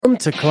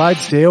Welcome to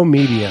Clydesdale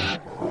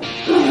Media.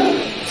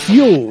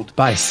 Fueled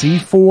by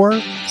C4,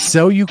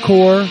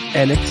 Cellucor,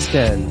 and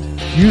Extend.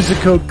 Use the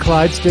code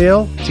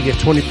Clydesdale to get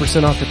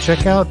 20% off at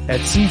checkout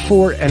at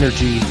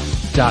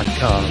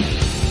c4energy.com.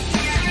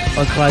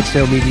 On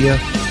Clydesdale Media,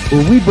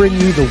 where we bring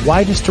you the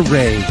widest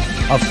array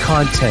of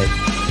content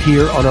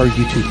here on our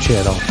YouTube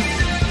channel.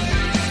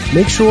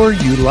 Make sure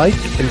you like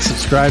and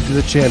subscribe to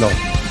the channel.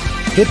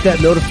 Hit that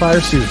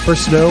notifier so you're the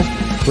first to know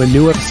when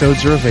new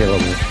episodes are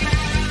available.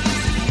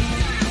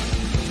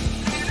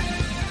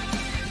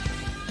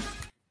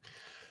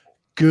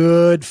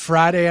 Good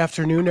Friday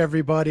afternoon,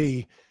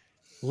 everybody.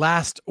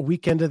 Last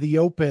weekend of the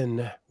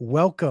Open.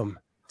 Welcome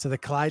to the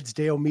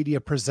Clydesdale Media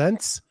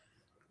Presents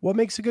What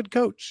Makes a Good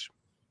Coach.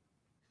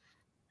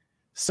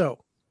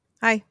 So,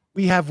 hi,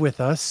 we have with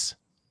us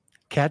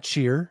Kat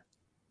Shear,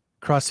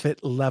 CrossFit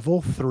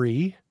Level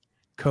 3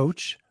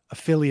 coach,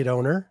 affiliate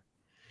owner,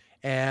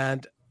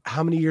 and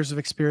how many years of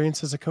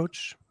experience as a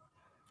coach?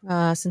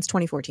 Since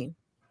 2014.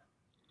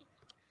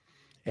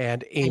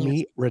 And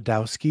Amy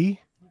Radowski,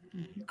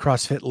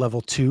 CrossFit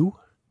Level 2.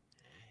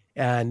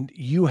 And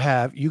you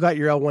got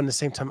your L1 the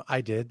same time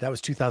I did. That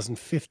was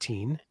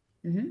 2015.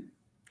 Mm-hmm.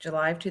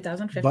 July of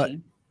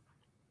 2015.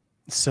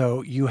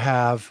 So you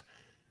have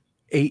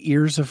 8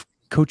 years of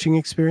coaching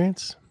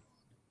experience?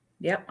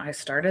 Yep. I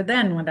started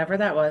then, whenever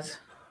that was.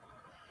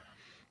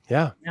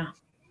 Yeah. Yeah.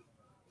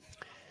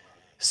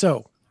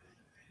 So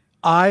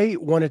I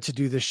wanted to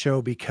do this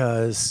show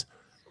because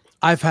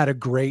I've had a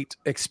great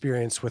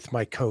experience with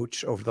my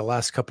coach over the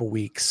last couple of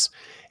weeks,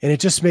 and it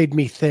just made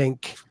me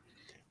think,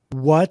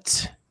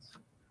 what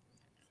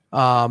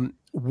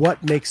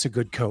makes a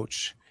good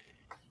coach?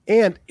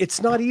 And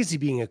it's not easy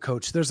being a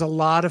coach. There's a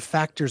lot of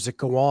factors that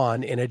go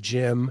on in a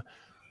gym,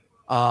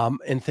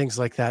 and things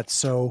like that.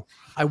 So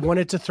I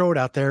wanted to throw it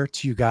out there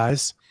to you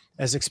guys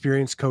as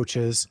experienced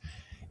coaches.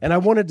 And I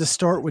wanted to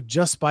start with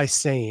just by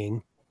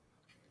saying,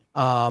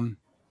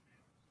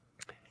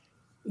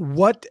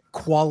 what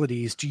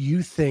qualities do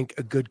you think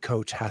a good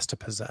coach has to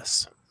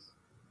possess?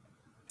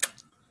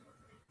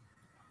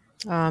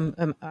 You're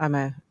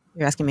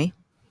asking me?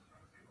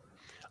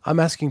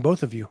 I'm asking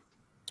both of you.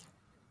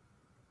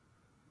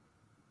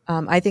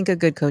 I think a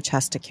good coach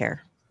has to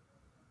care.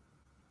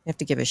 You have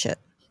to give a shit.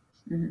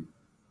 Mm-hmm.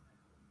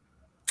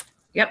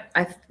 Yep.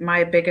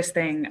 My biggest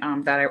thing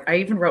that I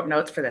even wrote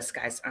notes for this,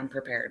 guys. I'm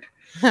prepared.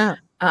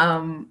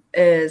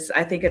 Is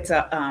I think it's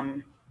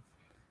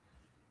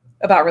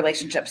about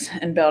relationships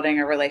and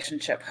building a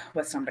relationship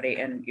with somebody,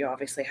 and you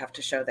obviously have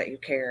to show that you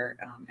care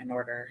in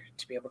order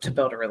to be able to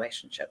build a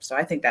relationship. So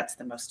I think that's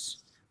the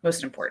most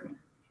important.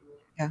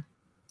 Yeah,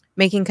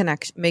 making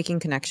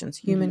connections,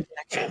 human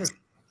connections.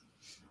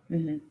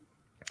 Mm-hmm.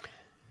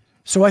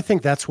 So I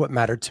think that's what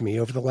mattered to me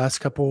over the last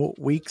couple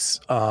weeks.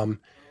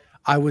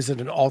 I was at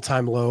an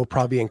all-time low,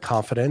 probably in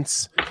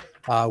confidence,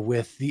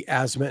 with the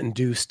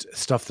asthma-induced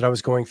stuff that I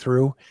was going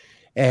through.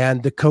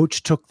 And the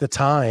coach took the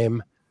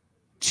time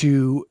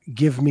to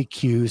give me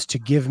cues, to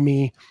give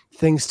me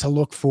things to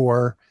look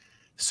for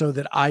so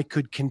that I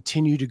could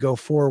continue to go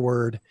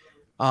forward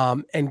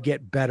and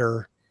get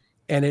better.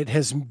 And it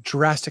has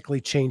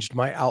drastically changed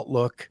my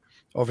outlook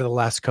over the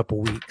last couple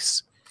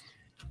weeks.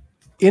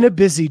 In a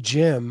busy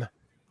gym,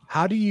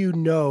 how do you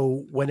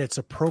know when it's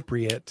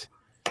appropriate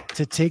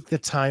to take the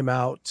time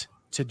out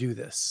to do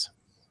this?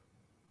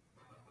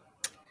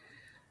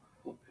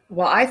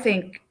 Well, I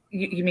think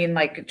you mean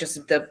like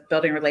just the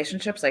building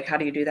relationships? Like, how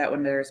do you do that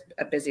when there's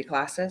a busy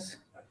classes?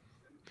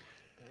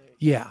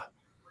 Yeah.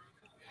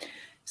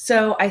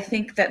 So I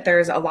think that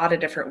there's a lot of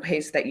different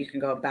ways that you can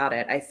go about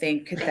it. I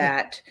think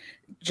that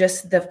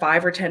just the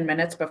 5 or 10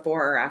 minutes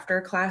before or after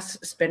a class,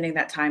 spending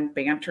that time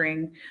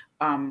bantering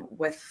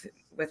with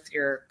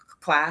your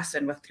class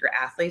and with your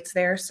athletes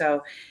there.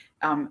 So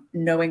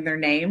knowing their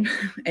name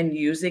and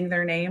using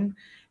their name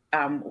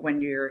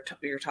when you're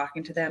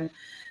talking to them.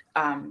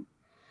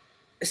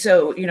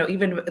 So,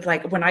 even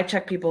like when I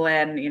check people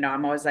in,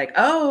 I'm always like,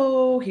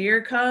 oh,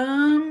 here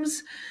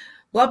comes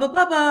blah, blah,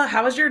 blah, blah.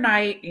 How was your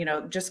night?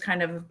 Just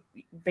kind of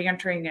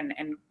bantering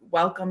and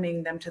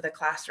welcoming them to the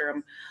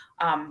classroom.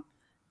 And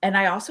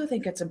I also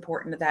think it's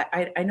important that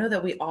I know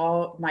that we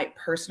all might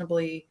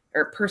personally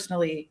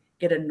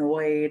get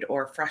annoyed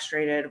or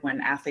frustrated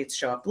when athletes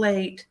show up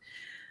late.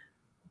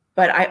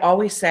 But I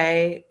always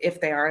say,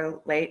 if they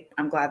are late,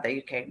 I'm glad that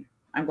you came.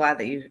 I'm glad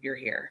that you're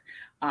here.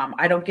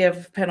 I don't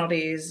give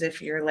penalties if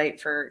you're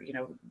late for,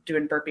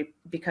 doing burpee,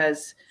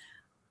 because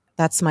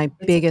that's my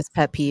biggest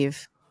pet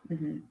peeve.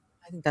 Mm-hmm.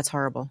 I think that's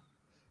horrible.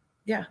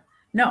 Yeah.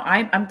 No,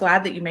 I'm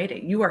glad that you made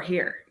it. You are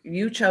here.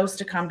 You chose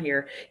to come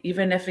here.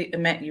 Even if it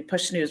meant you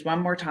push snooze one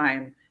more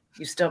time,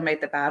 you still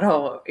made the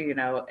battle,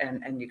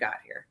 and you got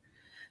here.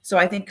 So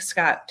I think,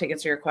 Scott, to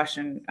answer your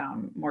question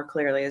more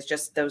clearly, is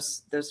just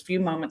those few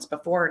moments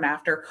before and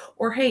after,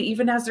 or hey,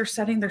 even as they're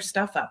setting their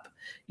stuff up,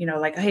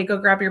 like, hey, go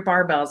grab your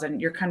barbells, and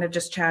you're kind of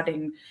just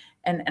chatting.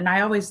 And I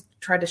always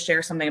try to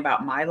share something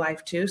about my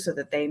life too, so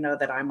that they know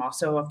that I'm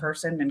also a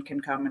person and can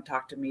come and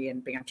talk to me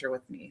and banter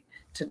with me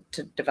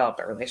to develop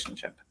a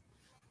relationship.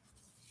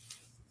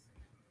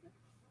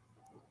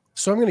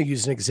 So I'm going to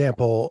use an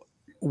example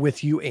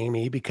with you,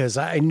 Amy, because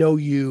I know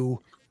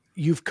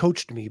you've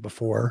coached me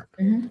before.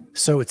 Mhm.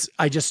 So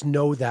I just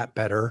know that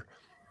better.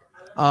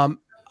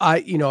 Um,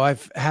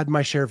 I've had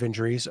my share of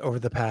injuries over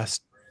the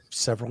past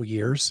several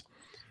years.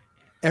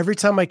 Every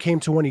time I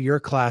came to one of your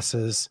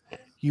classes,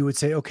 you would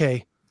say,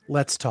 okay,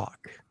 let's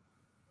talk.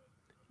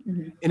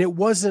 Mhm. And it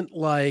wasn't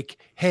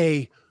like,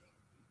 hey,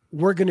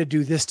 we're going to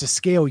do this to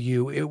scale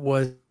you. It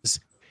was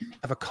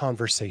have a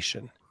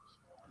conversation.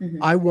 Mhm.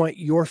 I want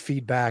your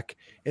feedback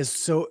is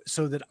so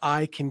that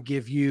I can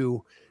give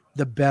you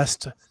the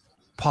best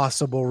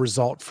possible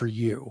result for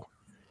you.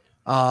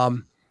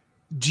 Um,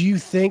 do you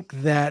think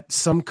that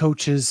some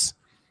coaches,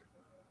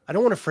 I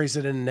don't want to phrase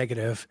it in a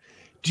negative,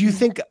 do you Mhm.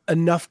 think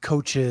enough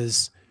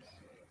coaches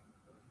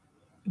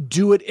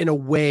do it in a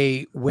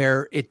way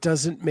where it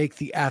doesn't make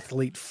the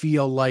athlete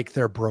feel like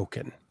they're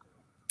broken?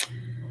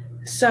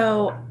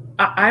 So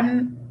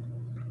I'm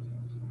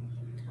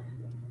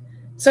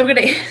so I'm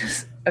gonna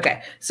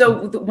okay.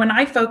 So when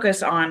I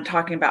focus on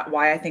talking about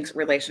why I think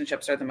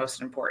relationships are the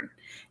most important,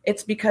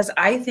 it's because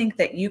I think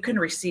that you can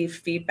receive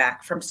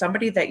feedback from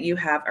somebody that you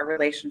have a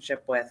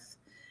relationship with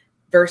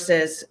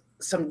versus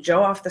some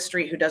Joe off the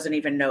street who doesn't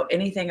even know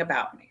anything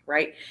about me,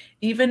 right?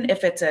 Even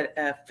if it's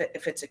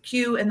if it's a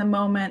cue in the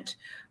moment,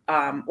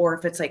 or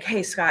if it's like,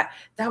 hey Scott,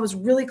 that was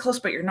really close,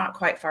 but you're not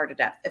quite far to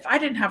death. If I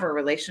didn't have a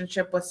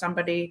relationship with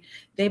somebody,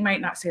 they might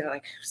not say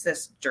like, who's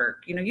this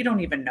jerk? You know, you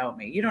don't even know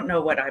me. You don't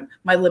know what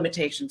my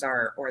limitations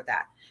are or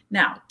that.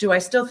 Now, do I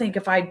still think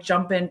if I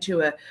jump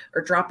into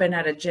or drop in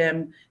at a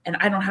gym and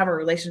I don't have a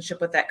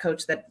relationship with that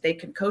coach that they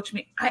can coach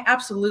me? I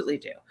absolutely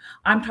do.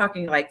 I'm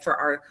talking like for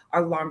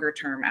our longer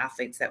term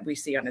athletes that we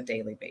see on a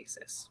daily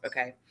basis.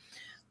 Okay.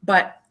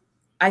 But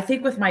I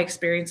think with my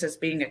experience as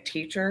being a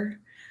teacher,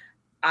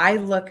 I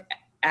look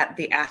at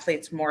the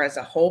athletes more as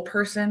a whole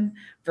person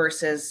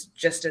versus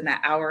just in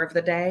that hour of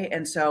the day.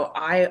 And so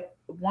I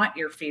want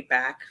your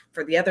feedback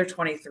for the other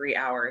 23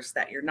 hours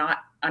that you're not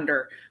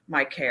under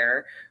my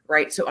care,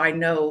 right? So I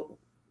know,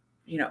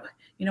 you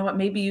know what,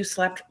 maybe you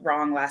slept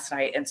wrong last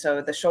night. And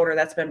so the shoulder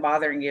that's been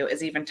bothering you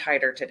is even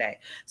tighter today.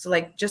 So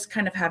like just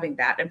kind of having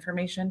that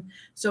information.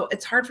 So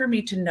it's hard for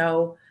me to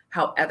know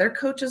how other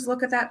coaches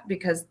look at that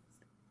because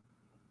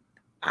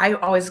I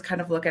always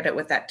kind of look at it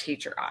with that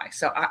teacher eye.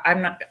 So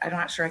I'm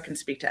not sure I can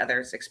speak to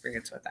others'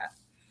 experience with that.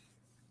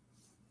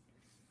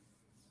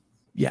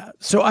 Yeah.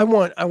 So I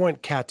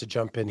want Kat to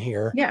jump in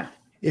here. Yeah.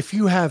 If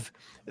you have,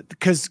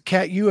 because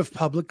Kat, you have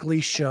publicly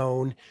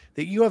shown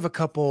that you have a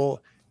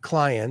couple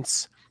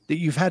clients that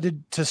you've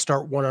had to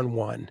start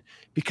one-on-one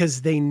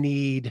because they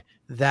need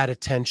that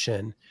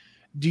attention.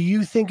 Do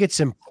you think it's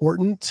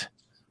important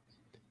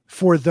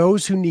for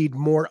those who need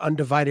more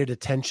undivided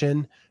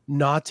attention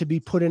not to be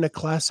put in a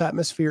class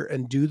atmosphere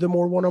and do the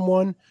more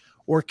one-on-one,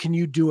 or can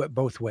you do it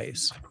both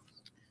ways?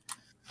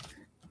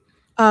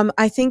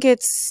 I think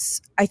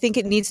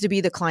it needs to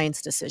be the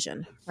client's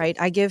decision, right?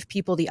 I give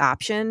people the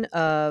option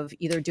of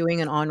either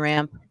doing an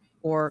on-ramp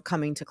or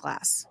coming to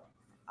class.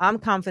 I'm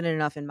confident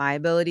enough in my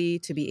ability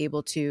to be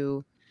able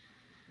to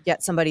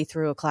get somebody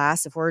through a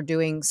class. If we're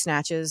doing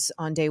snatches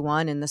on day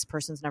one and this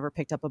person's never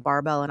picked up a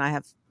barbell and I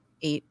have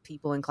 8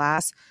 people in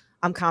class,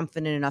 I'm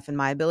confident enough in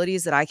my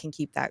abilities that I can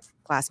keep that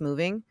class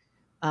moving,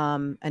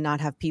 and not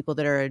have people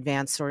that are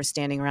advanced sort of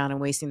standing around and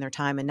wasting their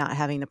time and not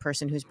having the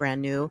person who's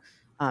brand new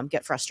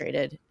get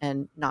frustrated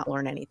and not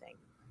learn anything.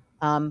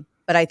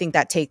 But I think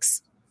that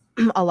takes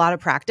a lot of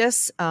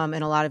practice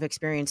and a lot of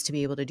experience to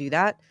be able to do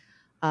that.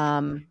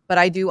 But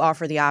I do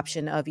offer the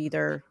option of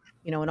either,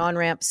 an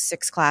on-ramp,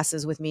 6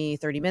 classes with me,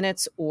 30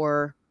 minutes,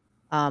 or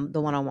the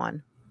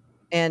one-on-one.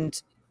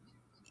 And,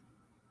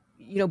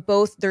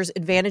 both, there's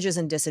advantages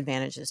and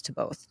disadvantages to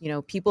both.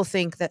 People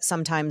think that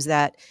sometimes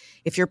that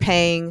if you're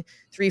paying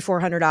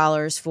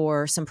 $300-$400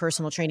 for some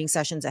personal training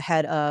sessions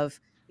ahead of,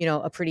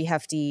 a pretty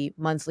hefty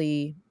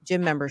monthly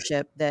gym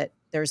membership, that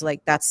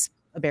that's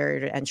a barrier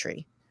to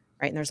entry,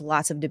 right? And there's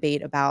lots of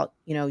debate about,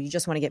 you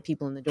just want to get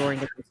people in the door and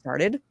get them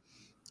started.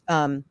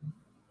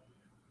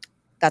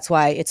 That's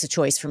why it's a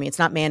choice for me. It's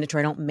not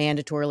mandatory. I don't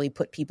mandatorily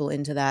put people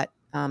into that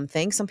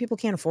thing. Some people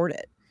can't afford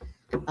it.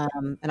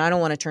 And I don't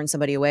want to turn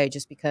somebody away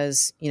just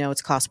because,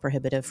 it's cost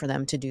prohibitive for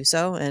them to do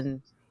so.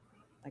 And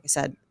like I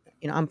said,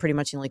 I'm pretty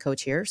much the only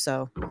coach here,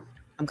 so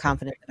I'm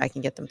confident that I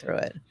can get them through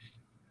it.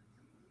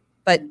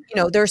 But,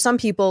 there are some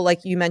people,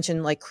 like you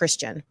mentioned, like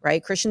Christian,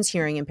 right? Christian's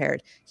hearing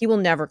impaired. He will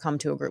never come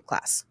to a group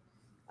class,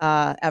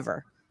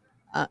 ever,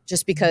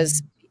 just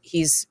because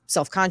he's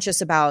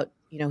self-conscious about,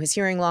 his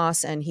hearing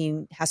loss, and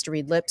he has to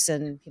read lips,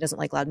 and he doesn't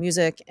like loud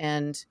music.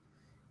 And,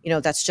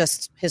 that's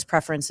just his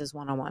preference is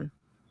one-on-one.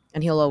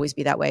 And he'll always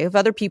be that way. If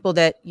other people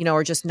that,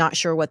 are just not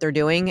sure what they're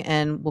doing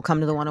and will come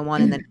to the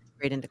one-on-one and then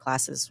integrate into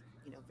classes,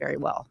 very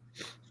well.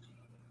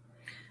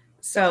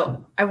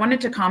 So I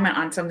wanted to comment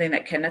on something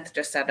that Kenneth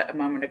just said a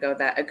moment ago,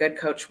 that a good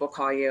coach will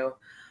call you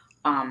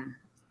on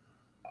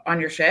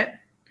your shit.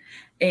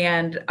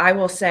 And I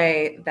will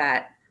say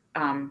that,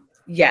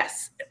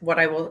 yes, what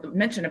I will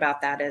mention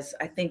about that is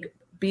I think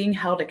being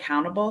held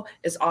accountable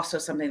is also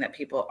something that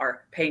people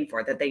are paying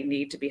for, that they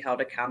need to be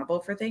held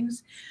accountable for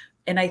things.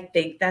 And I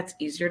think that's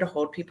easier to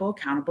hold people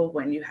accountable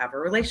when you have a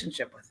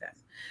relationship with them.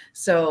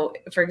 So,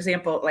 for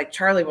example, like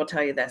Charlie will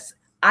tell you this,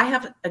 I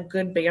have a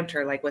good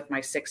banter like with my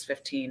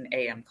 6:15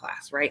 a.m.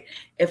 class, right?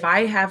 If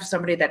I have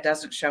somebody that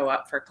doesn't show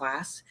up for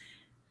class,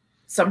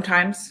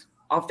 sometimes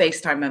I'll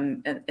FaceTime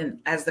them and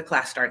as the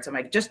class starts. I'm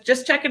like,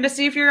 just checking to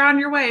see if you're on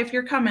your way, if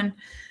you're coming.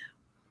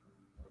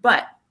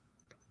 But,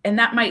 and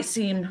that might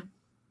seem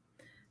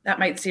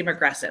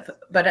aggressive,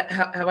 but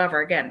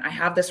however, again, I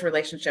have this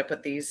relationship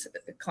with these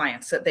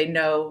clients that they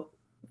know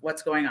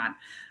what's going on.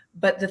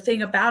 But the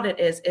thing about it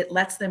is it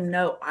lets them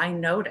know I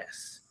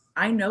notice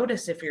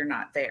if you're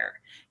not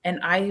there. And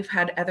I've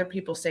had other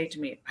people say to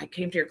me, I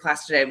came to your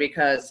class today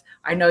because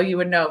I know you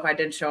would know if I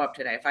didn't show up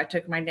today. If I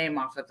took my name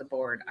off of the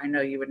board, I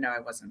know you would know I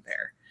wasn't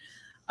there.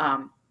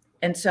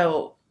 And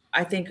so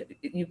I think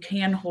you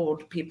can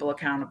hold people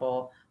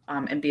accountable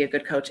and be a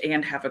good coach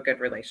and have a good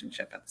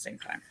relationship at the same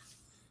time.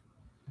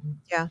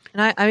 Yeah.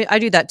 And I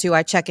do that too.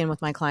 I check in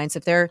with my clients.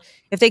 If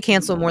they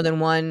cancel more than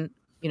one,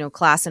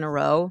 class in a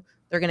row,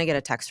 they're going to get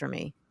a text from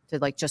me to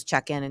like just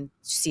check in and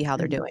see how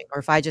they're doing.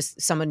 Or if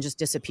someone just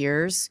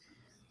disappears,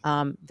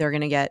 I'm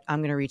going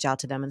to reach out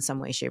to them in some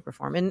way, shape or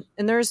form. And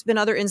there's been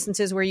other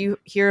instances where you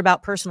hear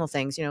about personal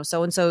things,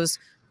 so-and-so's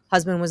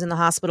husband was in the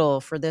hospital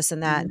for this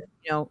and that.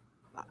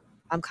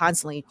 I'm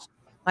constantly,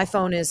 my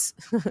phone is,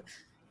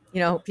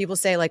 people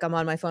say like I'm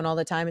on my phone all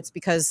the time. It's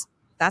because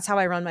that's how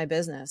I run my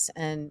business.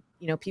 And,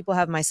 people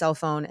have my cell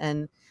phone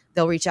and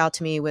they'll reach out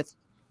to me with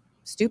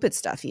stupid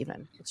stuff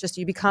even. It's just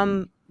you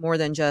become more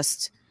than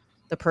just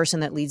the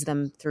person that leads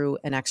them through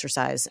an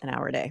exercise an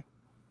hour a day.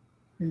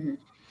 Mm-hmm.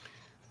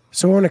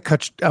 So I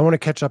want to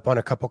catch up on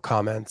a couple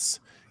comments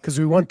because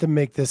we want to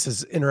make this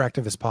as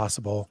interactive as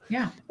possible.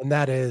 Yeah. And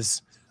that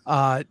is,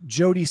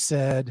 Jody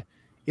said,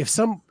 if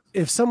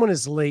someone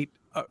is late,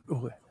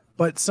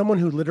 but someone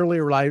who literally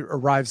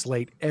arrives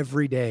late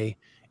every day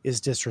is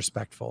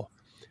disrespectful.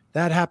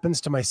 That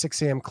happens to my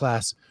 6 a.m.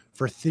 class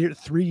for 3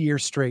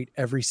 years straight,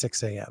 every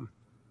 6 a.m.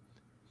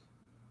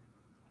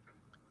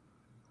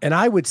 And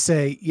I would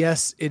say,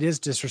 yes, it is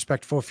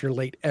disrespectful if you're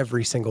late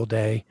every single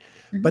day,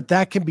 but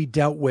that can be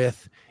dealt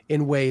with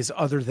in ways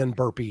other than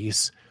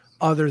burpees,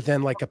 other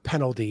than like a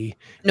penalty.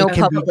 No it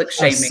can be public a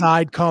shaming.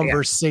 side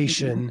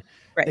conversation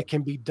Right. that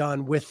can be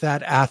done with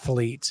that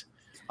athlete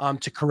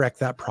to correct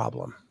that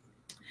problem.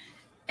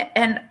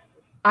 And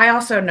I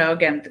also know,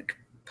 again,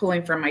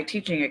 pulling from my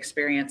teaching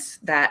experience,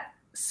 that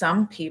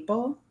some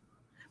people,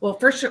 well,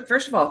 first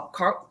of all,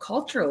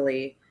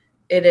 culturally,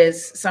 it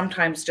is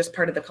sometimes just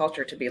part of the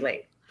culture to be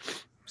late.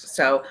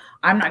 So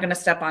I'm not going to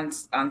step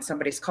on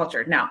somebody's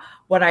culture. Now,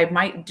 what I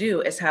might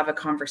do is have a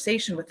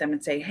conversation with them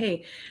and say,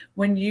 hey,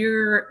 when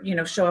you're,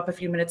 show up a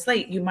few minutes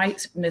late, you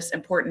might miss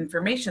important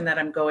information that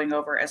I'm going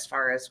over as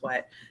far as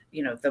what,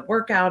 the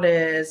workout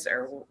is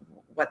or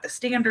what the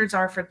standards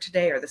are for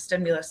today or the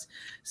stimulus.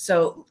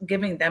 So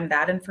giving them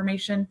that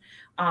information.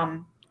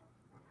 I'll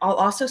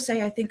also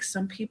say, I think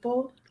some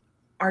people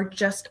are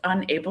just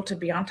unable to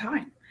be on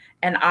time.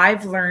 And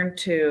I've learned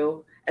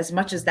to, as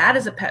much as that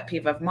is a pet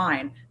peeve of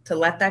mine, to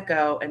let that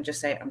go and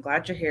just say, I'm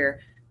glad you're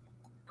here.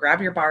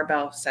 Grab your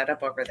barbell, set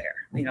up over there,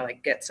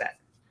 like get set.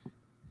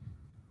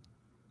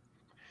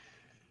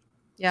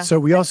 Yeah. So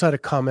we also had a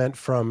comment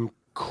from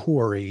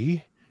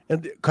Corey.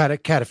 And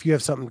Kat, if you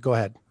have something, go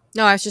ahead.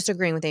 No, I was just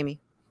agreeing with Amy.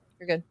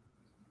 You're good.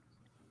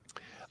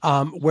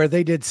 Where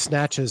they did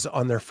snatches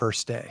on their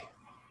first day.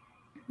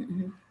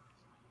 Mm-hmm.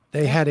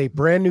 They had a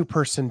brand new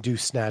person do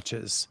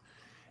snatches.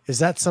 Is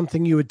that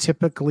something you would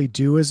typically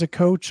do as a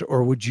coach,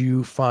 or would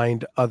you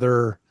find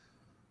other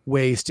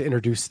ways to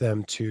introduce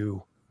them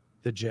to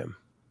the gym?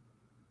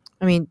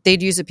 I mean,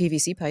 they'd use a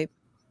PVC pipe,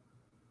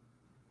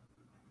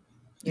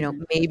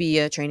 maybe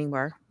a training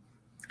bar.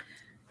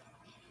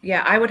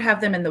 Yeah, I would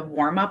have them in the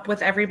warm up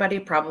with everybody,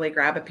 probably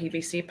grab a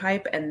PVC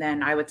pipe. And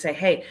then I would say,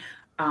 hey,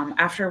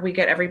 after we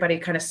get everybody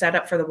kind of set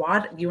up for the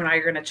WOD, you and I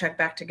are going to check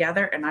back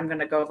together and I'm going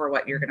to go over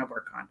what you're going to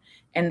work on.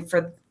 And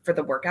for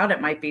the workout, it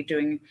might be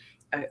doing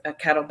a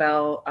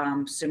kettlebell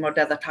sumo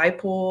deadlift high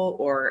pull,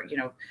 or,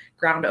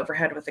 ground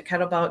overhead with a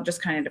kettlebell,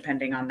 just kind of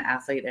depending on the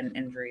athlete and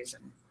injuries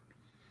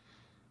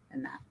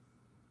and that.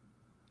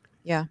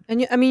 Yeah.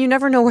 And you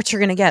never know what you're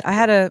going to get. I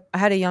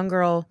had a young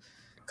girl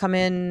come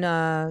in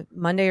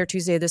Monday or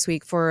Tuesday this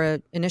week for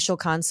an initial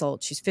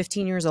consult. She's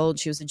 15 years old.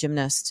 She was a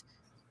gymnast.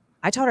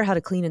 I taught her how to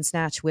clean and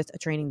snatch with a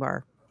training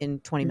bar in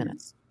 20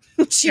 minutes.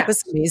 She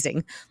was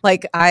amazing.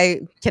 Like,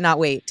 I cannot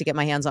wait to get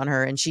my hands on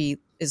her. And she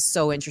is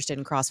so interested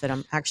in CrossFit.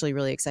 I'm actually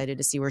really excited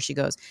to see where she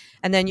goes.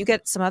 And then you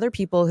get some other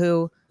people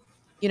who,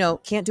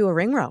 can't do a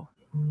ring row,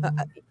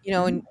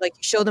 and like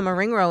you show them a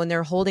ring row and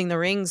they're holding the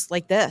rings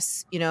like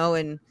this,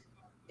 and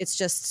it's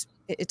just,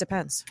 it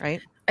depends.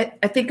 Right.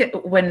 I think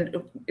when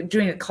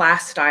doing a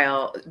class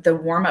style, the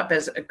warm up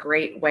is a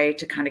great way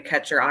to kind of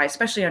catch your eye,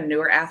 especially on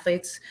newer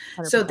athletes.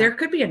 100%. So there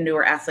could be a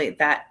newer athlete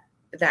that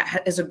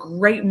that is a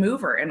great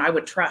mover and I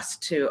would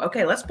trust to,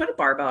 okay, let's put a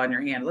barbell in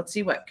your hand. Let's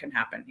see what can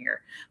happen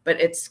here.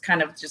 But it's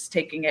kind of just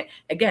taking it,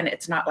 again,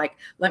 it's not like,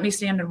 let me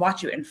stand and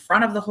watch you in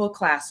front of the whole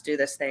class do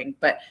this thing,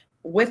 but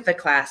with the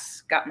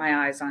class, got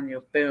my eyes on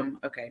you, boom.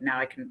 Okay, now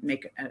I can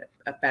make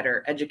a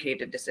better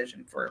educated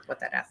decision for what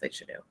that athlete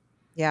should do.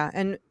 Yeah.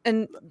 And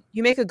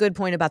you make a good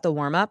point about the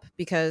warm up,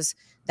 because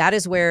that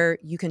is where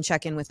you can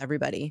check in with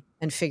everybody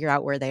and figure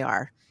out where they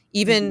are.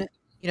 Even,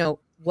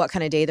 what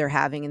kind of day they're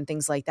having and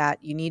things like that.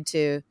 You need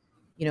to,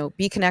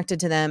 be connected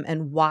to them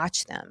and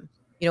watch them,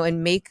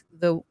 and make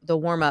the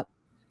warm up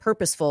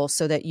purposeful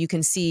so that you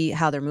can see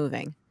how they're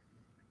moving.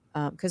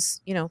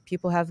 Because,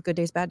 people have good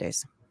days, bad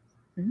days.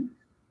 Mm-hmm.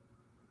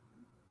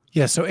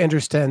 Yeah. So Andrew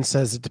Sten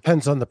says it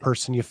depends on the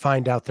person. You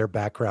find out their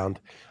background.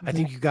 Mm-hmm. I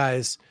think you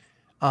guys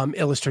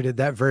illustrated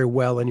that very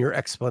well in your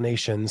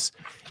explanations.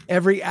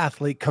 Every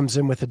athlete comes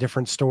in with a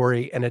different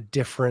story and a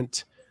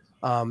different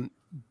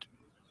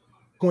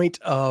point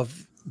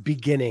of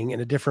beginning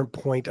and a different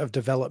point of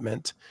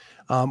development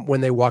when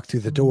they walk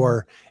through the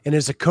door. And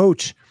as a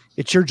coach,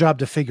 it's your job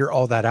to figure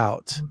all that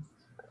out.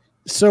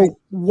 So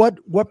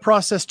what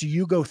process do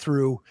you go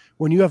through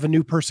when you have a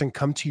new person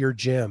come to your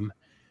gym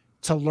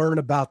to learn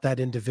about that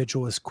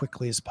individual as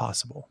quickly as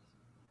possible?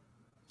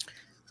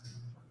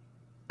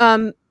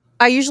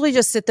 I usually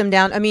just sit them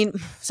down. I mean,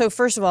 so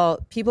first of all,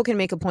 people can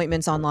make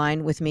appointments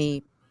online with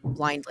me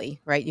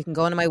blindly, right? You can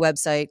go onto my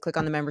website, click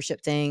on the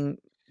membership thing,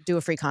 do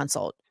a free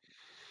consult.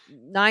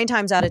 9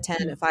 times out of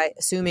 10,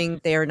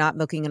 assuming they are not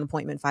booking an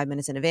appointment 5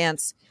 minutes in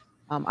advance,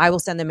 I will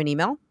send them an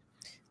email,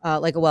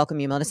 like a welcome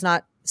email. And it's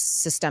not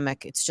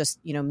systemic. It's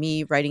just,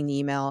 me writing the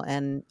email,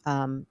 and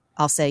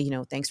I'll say,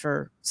 thanks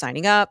for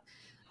signing up.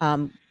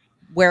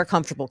 Wear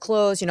comfortable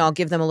clothes. I'll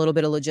give them a little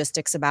bit of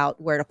logistics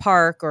about where to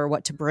park or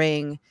what to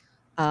bring.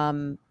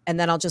 And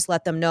then I'll just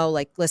let them know,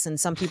 like, listen,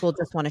 some people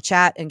just want to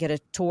chat and get a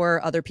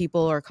tour. Other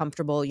people are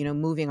comfortable,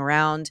 moving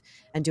around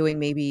and doing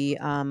maybe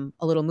a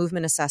little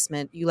movement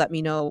assessment. You let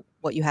me know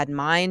what you had in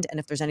mind. And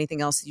if there's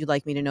anything else that you'd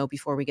like me to know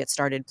before we get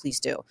started, please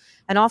do.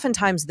 And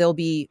oftentimes they'll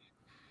be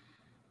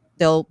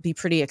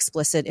pretty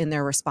explicit in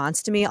their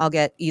response to me. I'll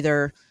get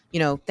either,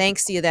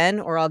 thanks, see you then,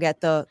 or I'll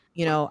get the,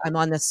 I'm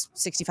on this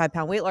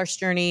 65-pound weight loss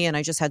journey and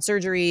I just had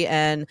surgery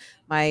and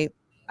I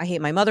hate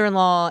my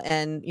mother-in-law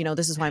and,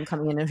 this is why I'm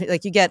coming in.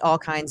 Like, you get all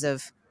kinds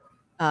of,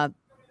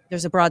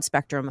 there's a broad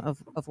spectrum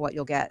of what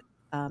you'll get.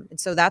 And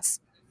so that's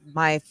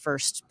my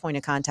first point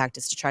of contact,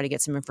 is to try to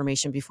get some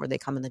information before they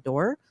come in the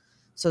door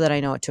so that I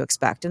know what to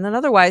expect. And then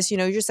otherwise,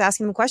 you're just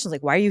asking them questions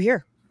like, why are you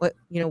here?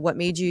 What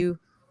made you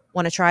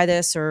want to try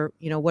this? Or,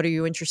 what are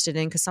you interested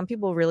in? Because some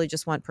people really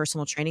just want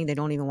personal training. They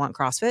don't even want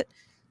CrossFit.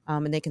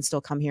 And they can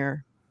still come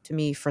here to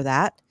me for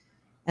that.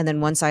 And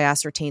then once I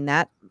ascertain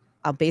that,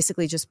 I'll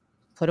basically just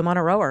put them on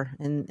a rower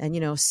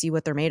and see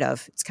what they're made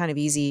of. It's kind of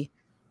easy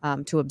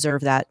to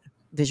observe that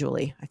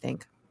visually, I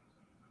think.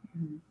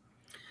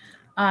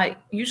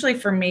 Usually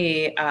for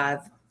me,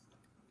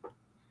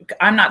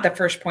 I'm not the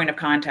first point of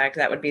contact.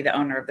 That would be the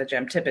owner of the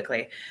gym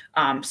typically.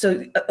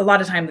 So a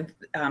lot of times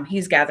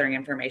he's gathering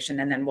information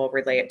and then we'll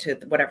relay it to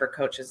whatever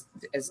coach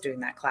is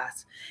doing that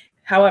class.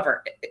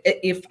 However,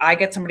 if I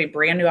get somebody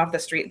brand new off the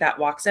street that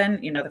walks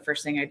in, the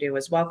first thing I do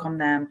is welcome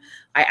them.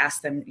 I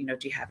ask them,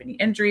 do you have any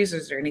injuries?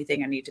 Is there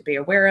anything I need to be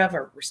aware of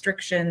or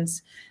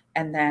restrictions?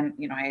 And then,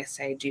 I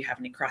say, do you have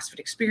any CrossFit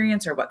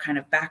experience, or what kind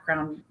of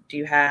background do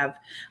you have?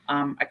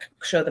 I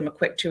show them a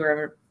quick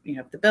tour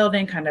of, the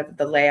building, kind of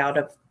the layout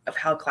of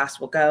how class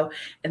will go.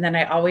 And then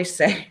I always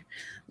say,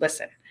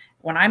 listen,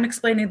 when I'm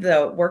explaining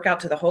the workout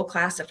to the whole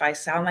class, if I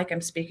sound like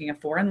I'm speaking a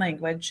foreign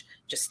language,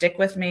 just stick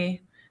with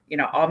me.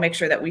 I'll make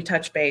sure that we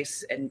touch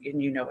base and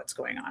you know what's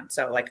going on.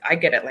 So like, I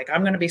get it. Like,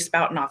 I'm going to be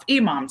spouting off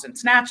EMOMs and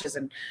snatches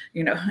and,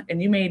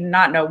 and you may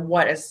not know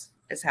what is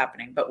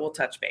happening, but we'll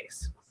touch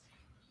base.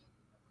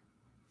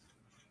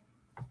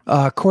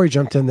 Corey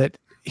jumped in that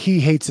he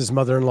hates his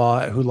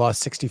mother-in-law who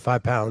lost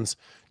 65 pounds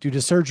due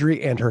to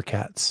surgery and her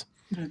cats.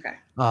 Okay.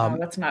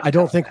 Let's not. I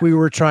don't think we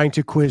were trying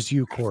to quiz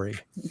you, Corey.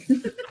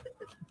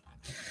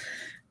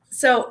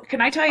 So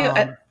can I tell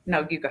you?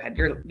 No, you go ahead.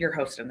 You're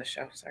hosting the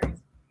show. Sorry.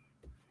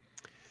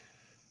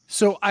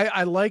 So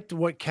I liked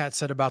what Kat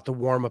said about the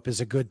warm-up is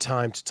a good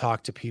time to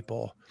talk to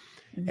people.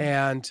 Mm-hmm.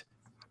 And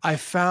I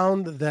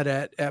found that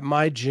at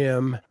my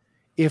gym,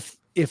 if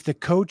the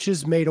coach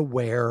is made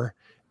aware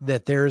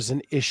that there's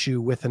an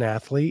issue with an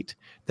athlete,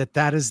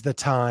 that is the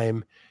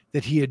time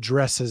that he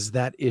addresses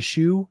that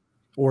issue,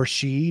 or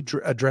she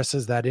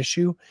addresses that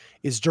issue,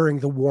 is during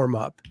the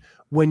warm-up,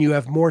 when you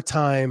have more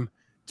time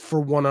for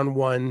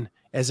one-on-one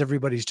as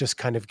everybody's just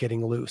kind of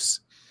getting loose.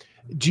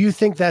 Do you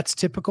think that's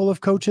typical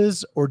of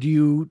coaches, or do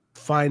you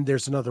find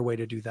there's another way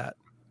to do that?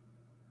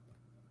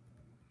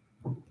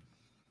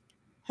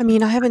 I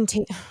mean, I haven't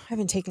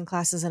taken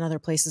classes in other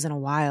places in a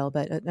while,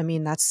 but I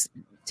mean,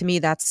 to me,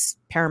 that's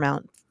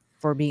paramount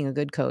for being a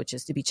good coach,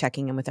 is to be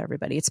checking in with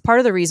everybody. It's part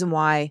of the reason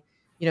why,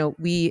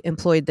 we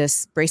employed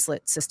this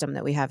bracelet system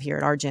that we have here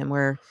at our gym,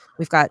 where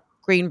we've got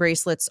green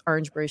bracelets,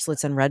 orange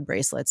bracelets, and red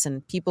bracelets,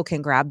 and people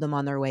can grab them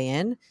on their way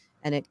in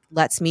And it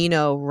lets me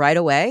know right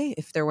away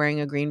if they're wearing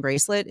a green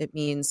bracelet, it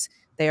means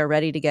they are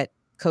ready to get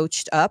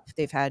coached up.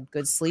 They've had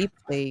good sleep.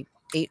 They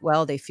ate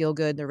well. They feel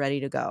good. They're ready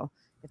to go.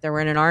 If they're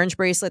wearing an orange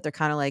bracelet, they're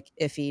kind of like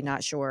iffy,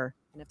 not sure.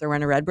 And if they're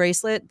wearing a red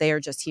bracelet, they are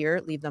just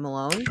here. Leave them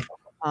alone.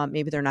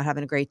 Maybe they're not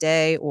having a great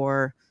day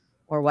or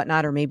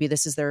whatnot, or maybe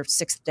this is their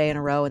 6th day in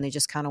a row and they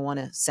just kind of want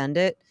to send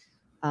it.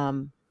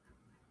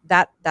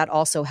 That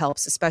also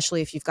helps,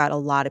 especially if you've got a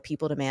lot of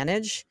people to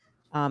manage.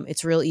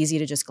 It's real easy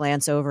to just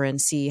glance over and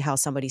see how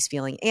somebody's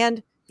feeling.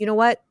 And you know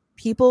what?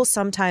 People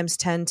sometimes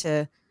tend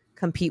to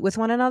compete with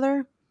one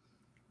another.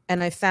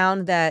 And I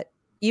found that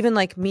even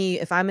like me,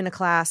 if I'm in a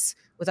class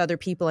with other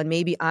people and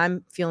maybe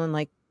I'm feeling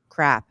like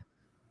crap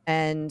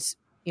and,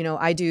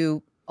 I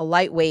do a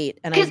lightweight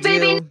and I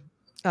do,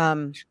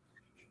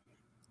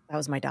 that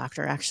was my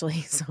doctor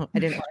actually. So I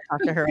didn't want to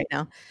talk to her right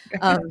now.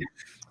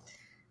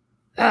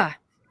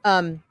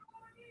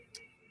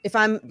 If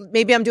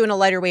maybe I'm doing a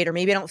lighter weight or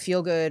maybe I don't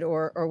feel good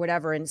or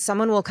whatever. And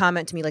someone will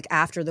comment to me like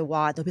after the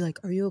WOD, they'll be like,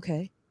 are you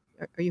okay?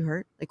 Are you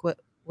hurt? Like what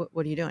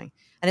are you doing?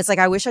 And it's like,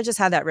 I wish I just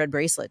had that red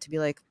bracelet to be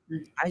like,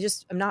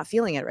 I'm not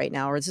feeling it right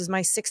now. Or this is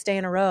my 6th day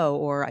in a row.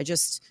 Or I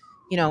just,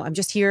 I'm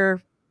just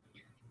here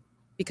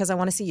because I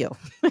want to see you.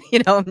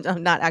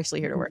 I'm not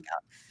actually here to work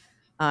out.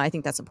 I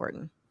think that's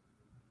important.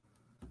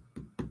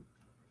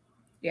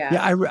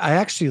 Yeah. I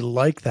actually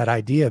like that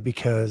idea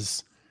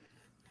because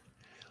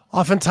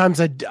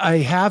oftentimes I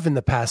have in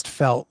the past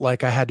felt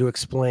like I had to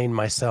explain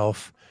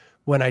myself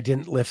when I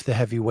didn't lift the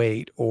heavy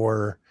weight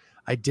or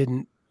I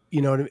didn't,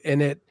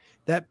 and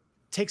that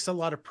takes a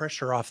lot of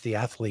pressure off the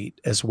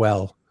athlete as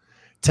well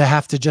to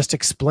have to just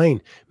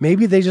explain.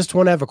 Maybe they just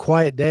want to have a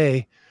quiet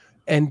day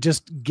and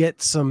just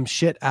get some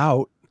shit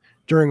out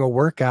during a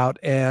workout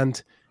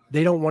and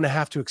they don't want to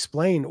have to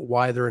explain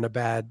why they're in a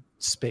bad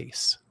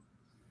space.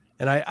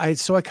 And I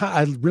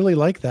really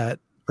like that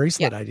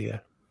bracelet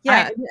idea.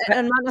 Yeah. And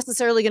I'm not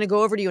necessarily going to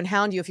go over to you and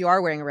hound you if you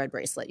are wearing a red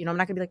bracelet. I'm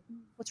not going to be like,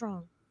 what's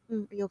wrong?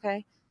 Are you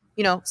okay?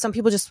 Some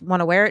people just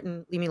want to wear it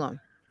and leave me alone.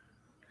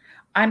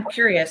 I'm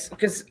curious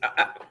because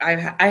I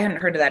hadn't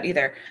heard of that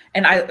either.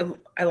 And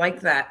I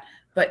like that,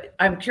 but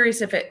I'm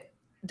curious if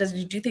do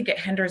you think it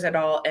hinders at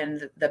all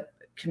in the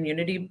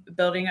community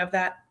building of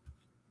that?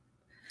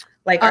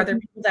 Like, are there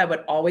people that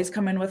would always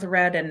come in with a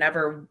red and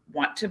never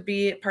want to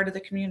be part of the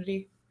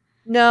community?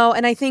 No.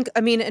 And I think,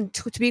 and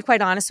to be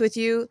quite honest with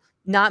you,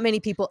 not many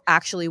people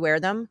actually wear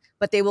them,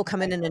 but they will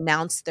come in and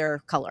announce their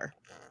color.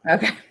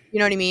 Okay. You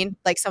know what I mean?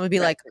 Like someone would be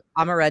like,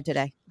 I'm a red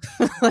today.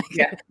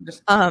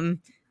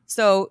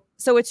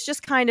 So it's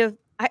just kind of,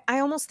 I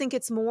almost think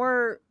it's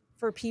more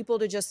for people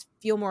to just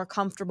feel more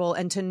comfortable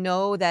and to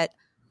know that,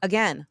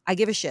 again, I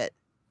give a shit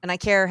and I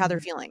care how they're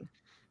feeling.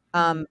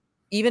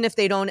 Even if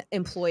they don't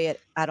employ it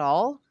at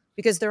all,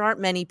 because there aren't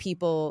many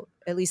people,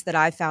 at least that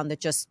I've found, that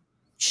just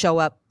show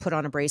up, put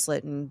on a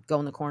bracelet and go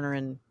in the corner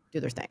and do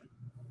their thing.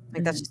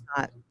 Like that's just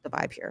not the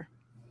vibe here.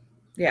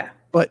 Yeah.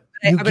 But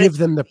you give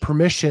them the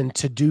permission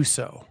to do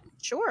so.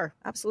 Sure.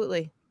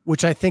 Absolutely.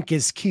 Which I think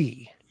is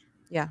key.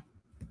 Yeah.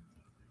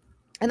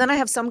 And then I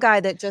have some guy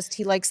that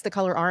he likes the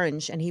color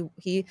orange and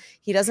he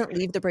doesn't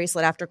leave the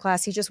bracelet after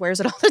class. He just wears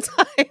it all the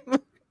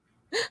time.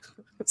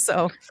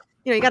 So,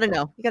 you got to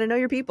know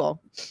your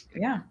people.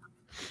 Yeah.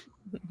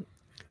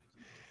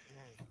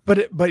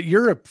 But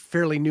you're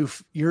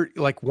you're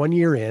like 1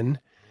 year in.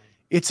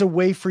 It's a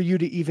way for you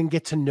to even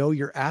get to know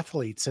your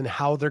athletes and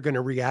how they're going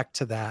to react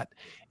to that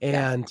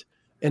and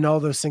all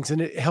those things. And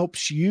it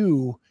helps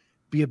you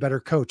be a better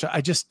coach.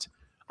 I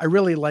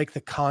really like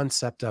the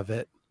concept of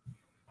it.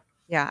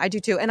 Yeah, I do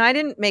too. And I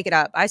didn't make it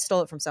up. I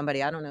stole it from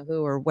somebody. I don't know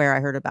who or where I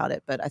heard about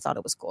it, but I thought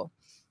it was cool.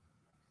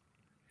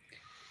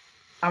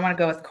 I want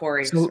to go with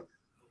Corey's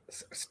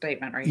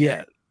statement right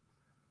here.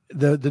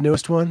 Yeah. The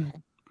newest one.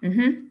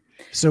 Mm-hmm.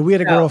 So we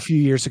had a girl a few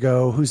years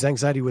ago whose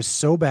anxiety was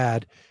so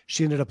bad,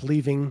 she ended up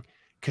leaving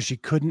because she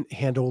couldn't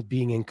handle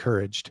being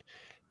encouraged.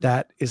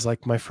 That is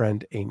like my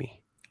friend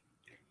Amy.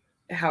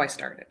 How I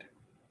started.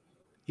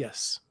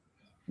 Yes.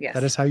 Yes.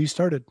 That is how you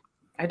started.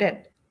 I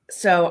did.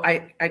 So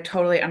I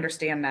totally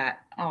understand that.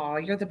 Oh,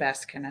 you're the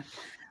best, Kenneth.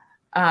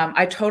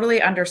 I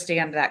totally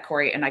understand that,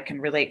 Corey, and I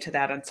can relate to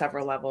that on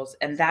several levels.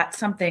 And that's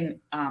something,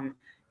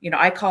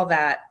 I call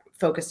that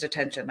focused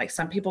attention. Like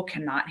some people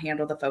cannot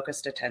handle the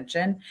focused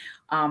attention.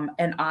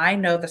 And I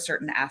know the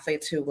certain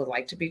athletes who would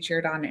like to be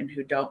cheered on and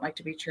who don't like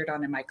to be cheered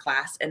on in my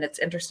class. And it's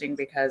interesting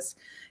because,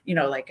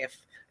 like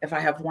if I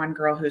have one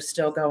girl who's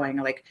still going,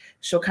 like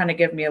she'll kind of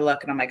give me a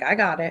look and I'm like, I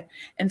got it.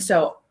 And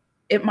so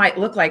it might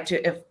look like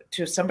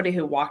to somebody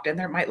who walked in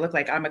there, it might look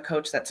like I'm a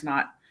coach that's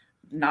not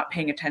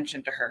paying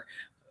attention to her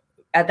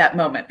at that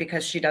moment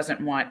because she doesn't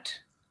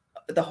want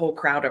the whole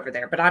crowd over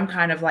there. But I'm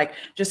kind of like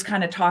just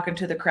kind of talking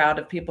to the crowd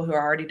of people who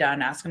are already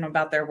done, asking them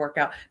about their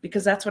workout,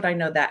 because that's what I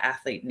know that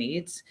athlete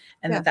needs.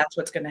 And that's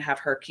what's going to have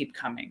her keep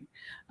coming.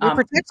 You're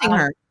protecting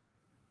her.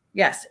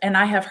 Yes. And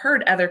I have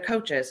heard other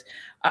coaches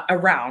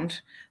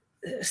around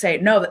say,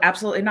 no,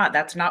 absolutely not.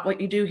 That's not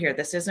what you do here.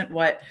 This isn't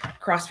what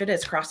CrossFit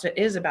is. CrossFit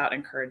is about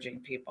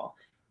encouraging people.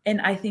 And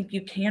I think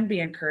you can be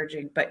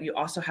encouraging, but you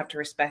also have to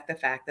respect the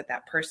fact that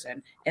that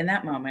person in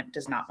that moment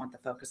does not want the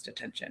focused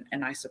attention.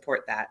 And I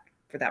support that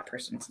for that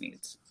person's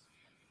needs.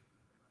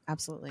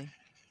 Absolutely.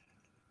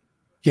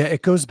 Yeah,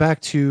 it goes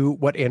back to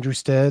what Andrew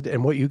said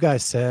and what you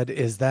guys said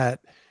is that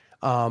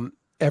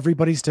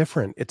everybody's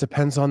different. It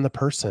depends on the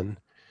person.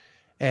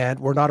 And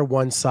we're not a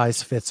one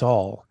size fits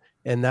all.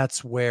 And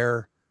that's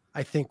where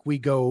I think we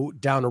go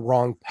down a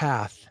wrong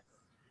path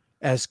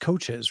as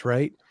coaches,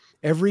 right?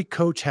 Every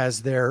coach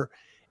has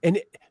and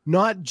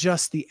not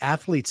just the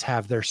athletes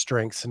have their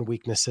strengths and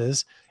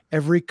weaknesses.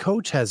 Every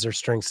coach has their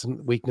strengths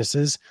and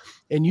weaknesses,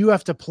 and you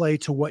have to play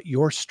to what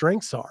your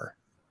strengths are.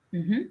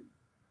 Mm-hmm.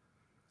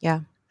 Yeah.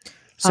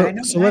 So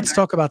let's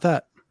talk about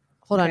that.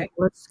 Hold on.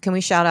 Can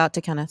we shout out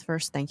to Kenneth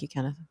first? Thank you,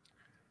 Kenneth.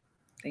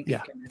 Thank you,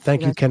 Kenneth.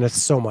 Thank you, Kenneth,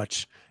 so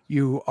much.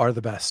 You are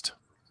the best.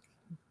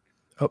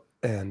 Oh,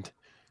 and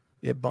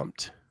it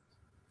bumped.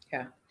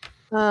 Yeah.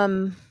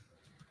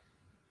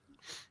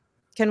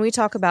 Can we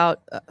talk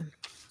about?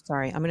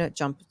 Sorry, I'm going to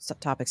jump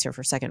topics here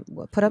for a second.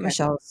 Put up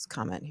Michelle's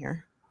comment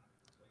here.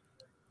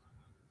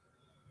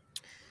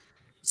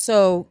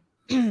 So,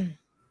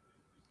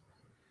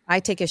 I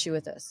take issue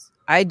with this.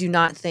 I do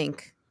not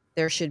think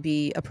there should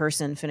be a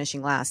person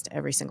finishing last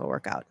every single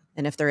workout,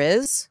 and if there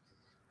is,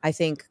 I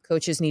think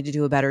coaches need to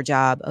do a better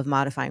job of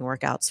modifying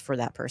workouts for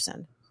that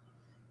person.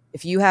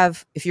 If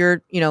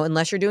you're,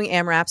 unless you're doing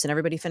AMRAPs and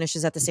everybody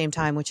finishes at the same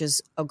time, which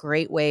is a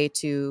great way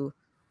to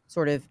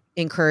sort of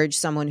encourage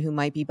someone who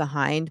might be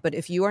behind. But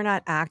if you are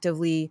not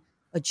actively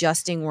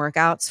adjusting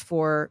workouts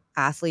for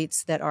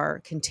athletes that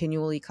are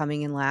continually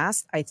coming in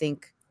last, I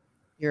think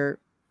you're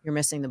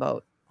missing the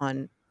boat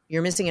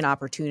you're missing an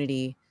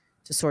opportunity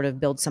to sort of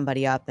build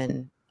somebody up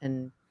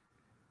and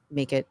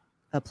make it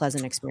a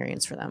pleasant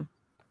experience for them.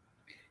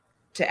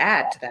 To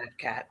add to that,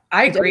 Kat,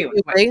 I agree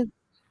with you.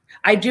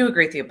 I do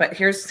agree with you, but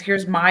here's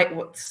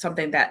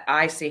something that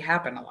I see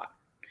happen a lot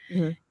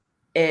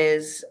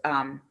is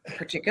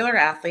particular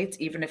athletes,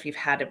 even if you've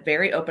had a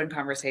very open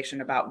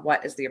conversation about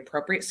what is the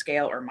appropriate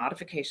scale or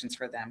modifications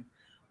for them,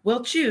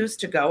 will choose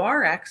to go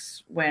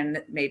RX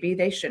when maybe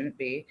they shouldn't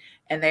be,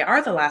 and they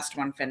are the last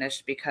one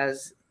finished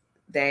because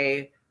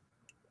they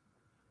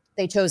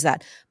chose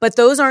that. But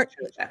those aren't.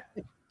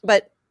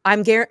 But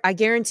I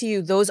guarantee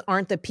you, those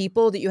aren't the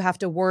people that you have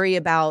to worry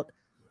about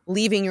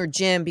leaving your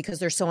gym because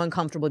they're so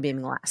uncomfortable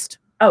being last.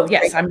 Oh,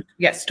 yes.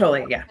 Yes,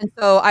 totally. Yeah. And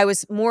so I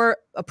was more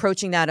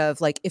approaching that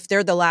of like, if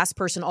they're the last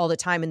person all the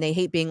time and they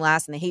hate being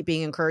last and they hate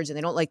being encouraged and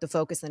they don't like the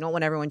focus and they don't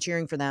want everyone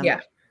cheering for them,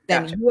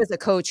 then you as a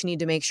coach need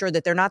to make sure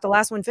that they're not the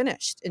last one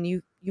finished, and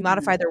you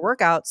modify their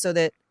workout so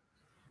that,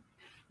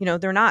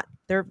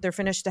 they're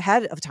finished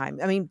ahead of time.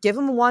 I mean, give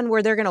them one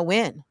where they're going to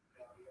win.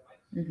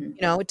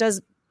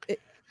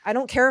 I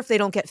don't care if they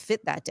don't get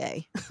fit that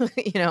day,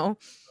 Yeah.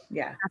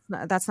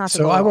 That's not the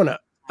so goal.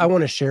 I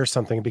want to share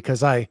something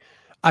because I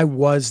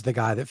was the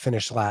guy that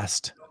finished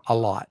last a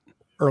lot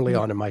early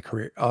on in my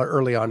career,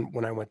 early on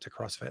when I went to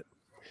CrossFit.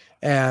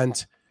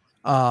 And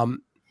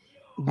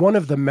one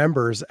of the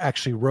members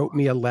actually wrote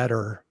me a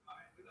letter,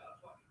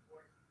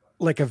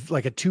 like a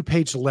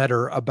 2-page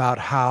letter about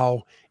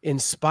how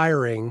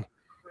inspiring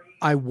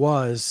I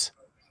was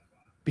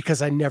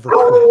because I never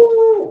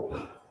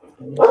quit.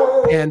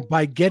 And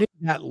by getting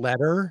that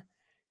letter,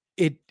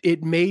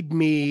 it made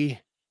me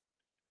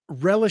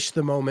relish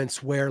the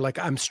moments where like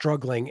I'm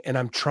struggling and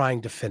I'm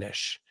trying to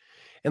finish.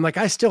 And like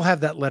I still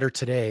have that letter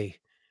today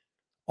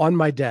on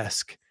my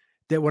desk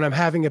that when I'm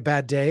having a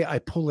bad day, I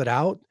pull it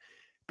out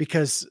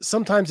because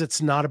sometimes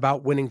it's not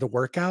about winning the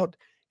workout.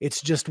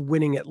 It's just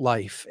winning at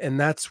life. And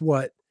that's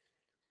what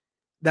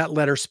that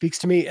letter speaks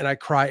to me. And I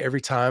cry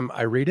every time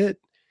I read it.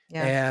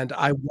 Yeah. And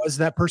I was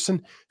that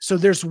person. So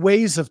there's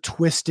ways of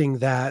twisting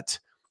that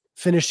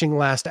finishing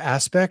last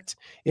aspect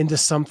into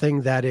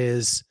something that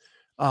is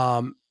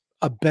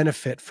a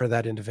benefit for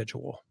that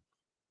individual.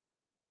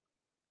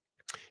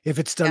 If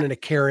it's done in a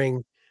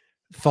caring,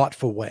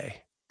 thoughtful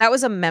way. That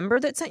was a member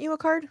that sent you a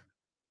card?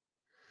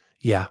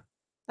 Yeah.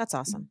 That's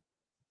awesome.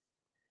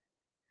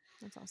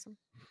 That's awesome.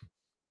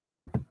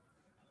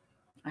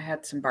 I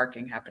had some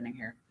barking happening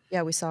here.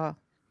 Yeah, we saw.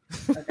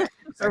 Okay.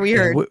 Or we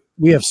heard. Yeah,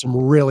 we have some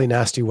really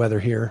nasty weather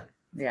here.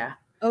 Yeah.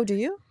 Oh, do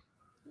you?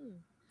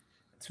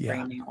 It's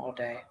raining all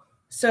day.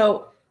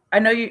 So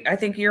I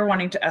think you're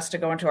wanting us to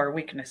go into our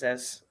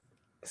weaknesses,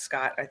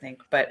 Scott, I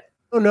think, but.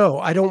 Oh, no,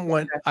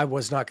 I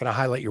was not going to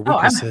highlight your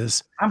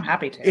weaknesses. I'm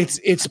happy to.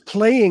 It's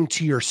playing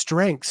to your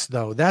strengths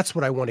though. That's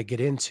what I want to get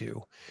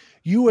into.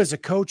 You as a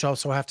coach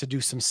also have to do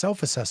some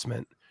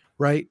self-assessment,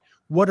 right?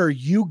 What are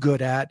you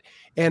good at?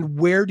 And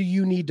where do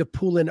you need to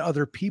pull in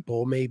other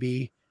people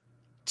maybe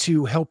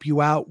to help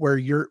you out where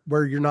you're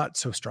not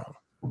so strong?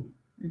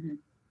 Mm-hmm.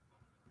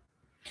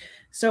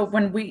 So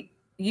when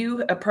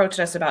you approached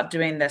us about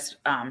doing this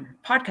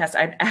podcast,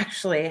 I'd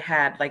actually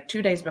had like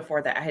 2 days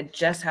before that, I had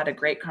just had a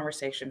great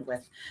conversation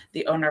with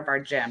the owner of our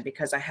gym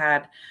because I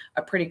had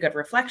a pretty good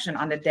reflection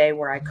on a day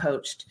where I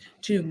coached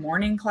 2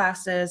 morning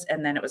classes.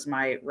 And then it was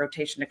my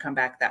rotation to come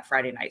back that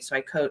Friday night. So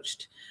I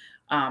coached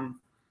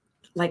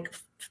like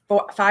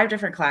 5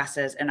 different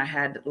classes, and I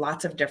had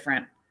lots of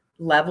different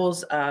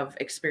levels of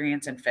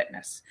experience in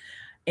fitness.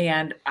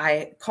 And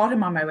I called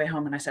him on my way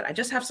home and I said, I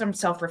just have some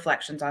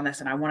self-reflections on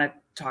this and I want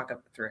to talk it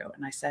through.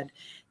 And I said,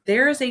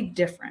 there is a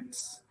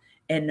difference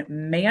in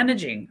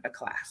managing a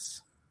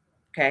class.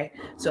 Okay.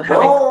 So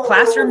having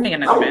classroom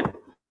management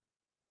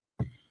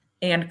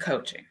and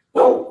coaching,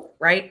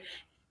 right?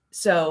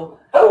 So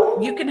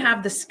you can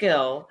have the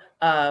skill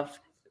of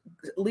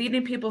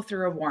leading people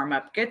through a warm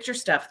up, get your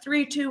stuff,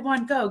 3, 2,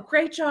 1, go,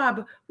 great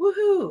job,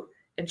 woohoo,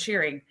 and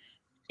cheering,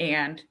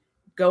 and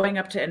going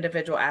up to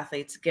individual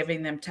athletes,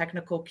 giving them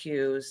technical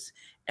cues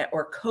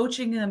or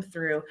coaching them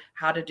through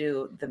how to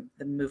do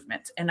the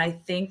movements. And I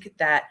think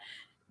that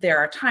there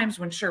are times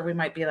when, sure, we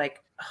might be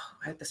like,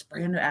 oh, this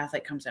brand new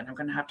athlete comes in, I'm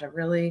going to have to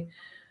really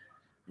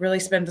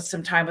spend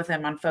some time with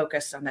them on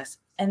focus on this.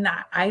 And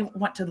that I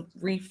want to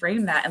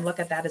reframe that and look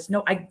at that as,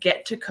 no, I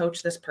get to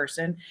coach this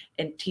person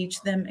and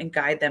teach them and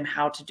guide them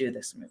how to do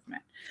this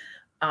movement.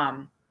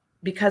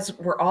 Because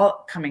we're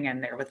all coming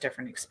in there with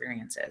different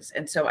experiences.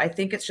 And so I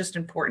think it's just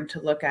important to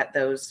look at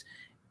those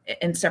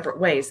in separate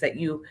ways, that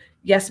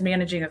yes,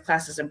 managing a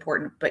class is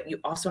important, but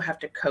you also have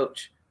to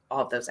coach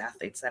all of those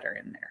athletes that are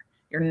in there.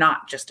 You're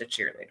not just a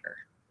cheerleader.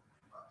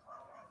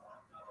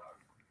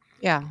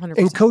 Yeah, 100%.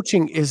 And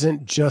coaching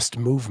isn't just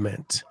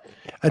movement.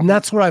 And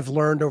that's what I've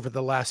learned over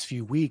the last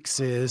few weeks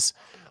is,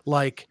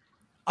 like,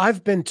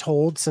 I've been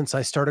told since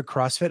I started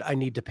CrossFit, I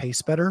need to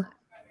pace better.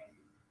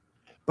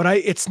 But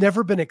it's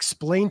never been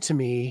explained to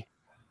me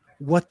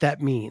what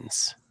that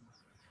means,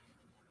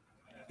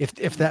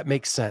 if that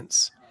makes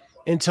sense,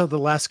 until the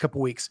last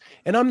couple of weeks.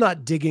 And I'm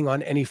not digging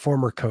on any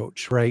former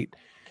coach, right?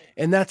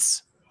 And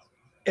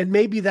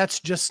maybe that's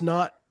just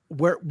not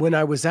when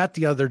I was at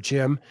the other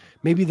gym,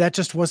 maybe that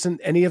just wasn't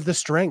any of the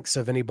strengths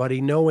of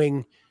anybody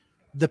knowing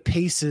the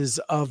paces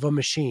of a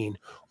machine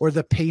or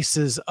the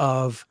paces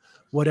of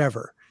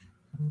whatever,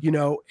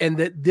 and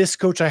that this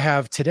coach I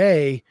have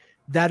today,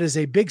 that is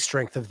a big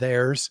strength of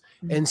theirs.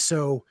 Mm-hmm. And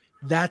so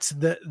that's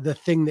the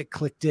thing that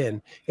clicked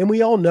in. And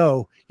we all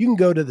know you can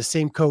go to the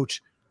same coach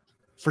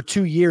for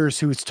 2 years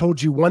who's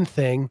told you one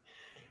thing,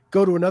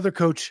 go to another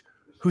coach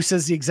who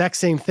says the exact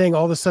same thing.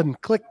 All of a sudden,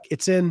 click,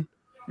 it's in.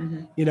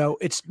 Mm-hmm.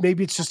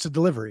 It's just a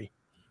delivery.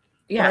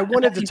 Yeah. But I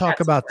wanted to talk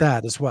about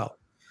that as well.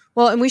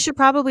 Well, and we should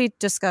probably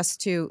discuss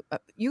too. Do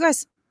you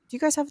guys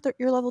have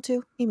your level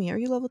 2? Amy, are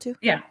you level 2?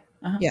 Yeah.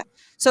 Uh-huh. Yeah.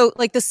 So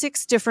like the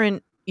 6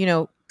 different,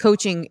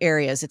 coaching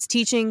areas, it's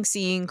teaching,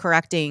 seeing,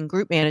 correcting,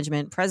 group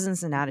management,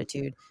 presence and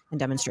attitude, and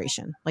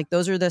demonstration. Like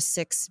those are the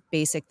 6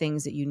 basic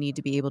things that you need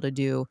to be able to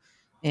do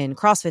in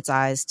CrossFit's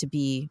eyes to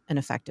be an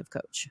effective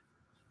coach.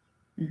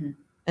 Mm-hmm.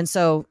 And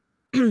so,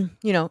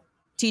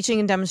 teaching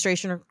and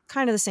demonstration are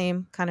kind of the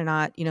same, kind of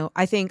not.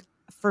 I think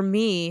for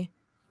me,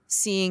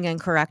 seeing and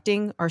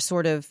correcting are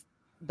sort of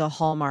the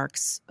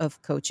hallmarks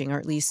of coaching, or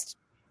at least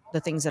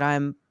the things that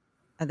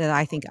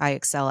I think I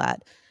excel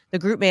at. The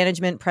group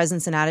management,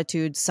 presence and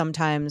attitude,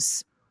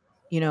 sometimes,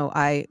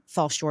 I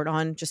fall short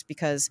on, just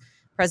because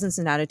presence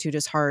and attitude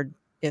is hard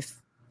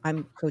if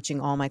I'm coaching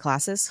all my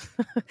classes.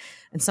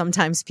 And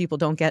sometimes people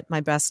don't get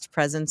my best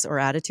presence or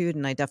attitude,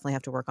 and I definitely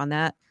have to work on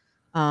that.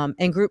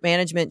 And group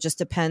management just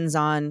depends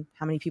on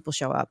how many people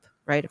show up,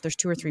 right? If there's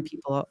 2 or 3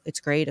 people, it's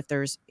great. If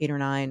there's 8 or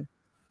 9,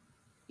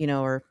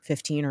 or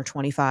 15 or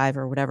 25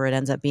 or whatever it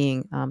ends up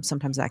being,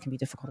 sometimes that can be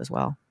difficult as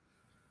well.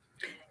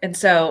 And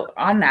so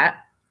on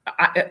that,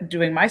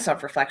 doing my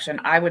self-reflection,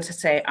 I would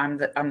say I'm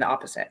the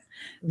opposite.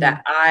 Mm-hmm.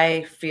 That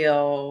I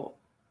feel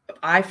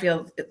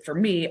for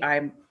me,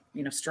 I'm,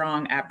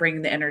 strong at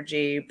bringing the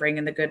energy,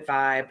 bringing the good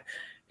vibe.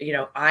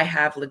 I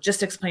have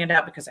logistics planned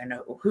out because I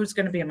know who's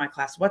going to be in my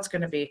class, what's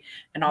going to be,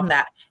 and all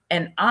that.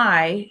 And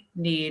I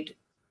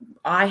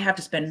have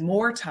to spend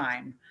more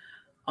time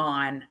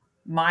on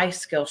my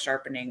skill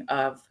sharpening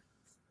of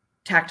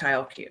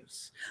tactile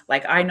cues.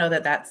 Like I know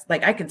that's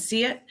like, I can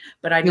see it,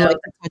 but I know like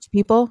to touch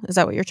people. Is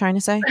that what you're trying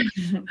to say?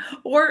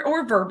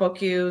 or verbal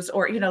cues,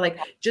 or, like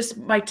just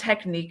my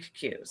technique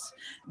cues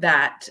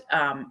that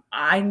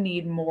I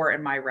need more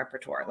in my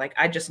repertoire. Like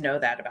I just know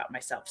that about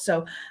myself.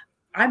 So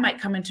I might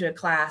come into a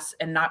class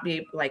and not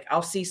be like,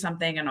 I'll see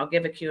something and I'll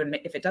give a cue. And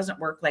if it doesn't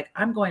work, like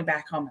I'm going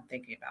back home and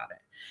thinking about it.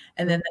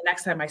 And then the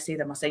next time I see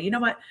them, I'll say, you know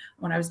what,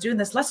 when I was doing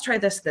this, let's try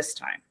this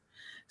time.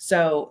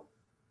 So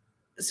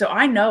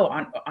I know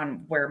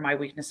on where my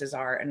weaknesses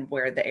are and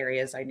where the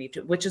areas I need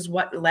to, which is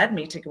what led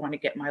me to want to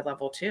get my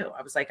level 2.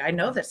 I was like, I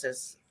know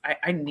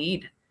I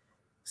need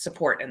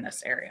support in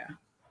this area.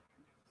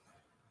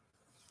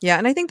 Yeah.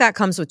 And I think that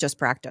comes with just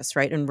practice,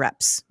 right? And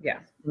reps. Yeah.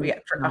 Yeah.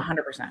 For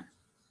 100%.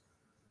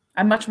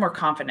 I'm much more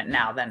confident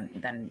now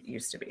than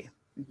used to be.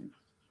 Mm-hmm.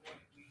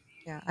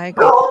 Yeah, I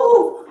agree.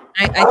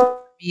 I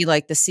be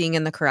like the seeing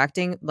and the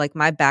correcting, like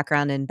my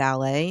background in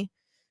ballet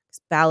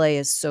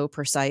is so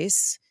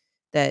precise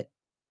that,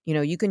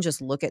 you can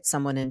just look at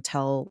someone and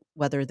tell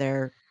whether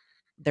their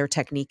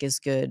technique is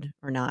good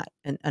or not.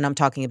 And I'm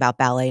talking about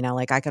ballet now.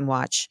 Like I can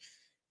watch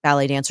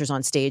ballet dancers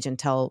on stage and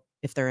tell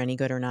if they're any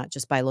good or not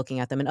just by looking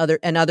at them,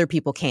 and other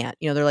people can't.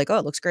 They're like, oh,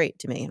 it looks great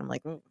to me. And I'm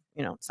like,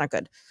 it's not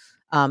good.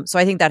 So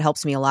I think that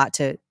helps me a lot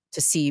to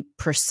see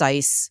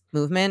precise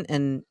movement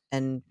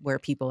and where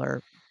people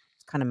are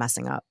kind of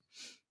messing up.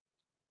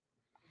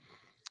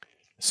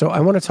 So I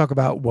want to talk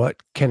about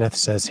what Kenneth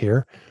says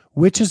here.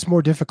 Which is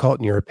more difficult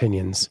in your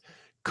opinions,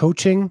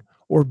 coaching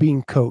or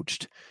being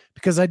coached?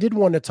 Because I did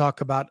want to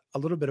talk about a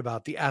little bit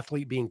about the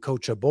athlete being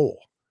coachable,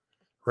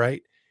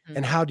 right? Mm.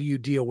 And how do you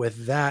deal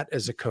with that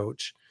as a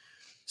coach?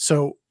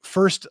 So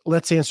first,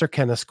 let's answer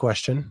Kenneth's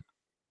question.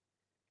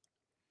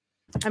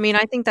 I mean,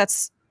 I think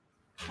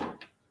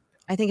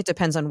it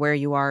depends on where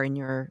you are in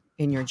your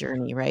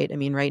journey, right? I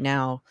mean, right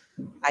now,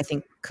 I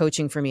think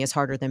coaching for me is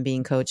harder than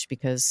being coached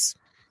because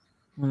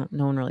no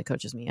one really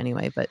coaches me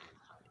anyway, but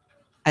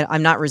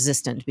I'm not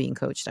resistant to being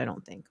coached, I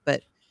don't think.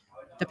 But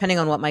depending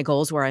on what my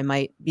goals were, I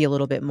might be a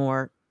little bit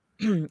more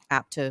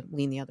apt to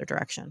lean the other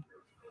direction.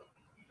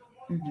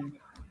 Mm-hmm.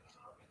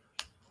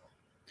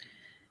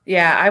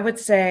 Yeah, I would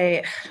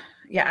say,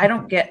 I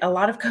don't get a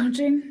lot of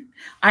coaching.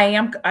 I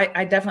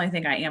definitely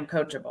think I am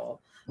coachable.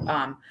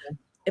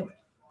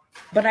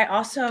 But I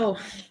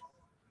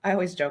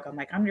always joke, I'm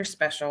like, I'm your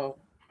special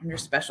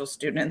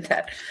student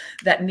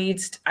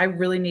I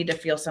really need to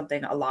feel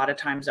something a lot of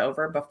times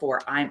over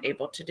before I'm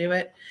able to do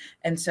it.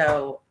 And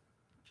so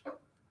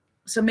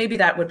maybe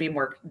that would be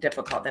more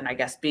difficult than, I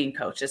guess, being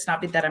coached. It's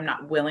not that I'm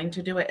not willing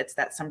to do it. It's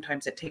that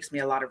sometimes it takes me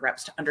a lot of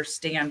reps to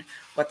understand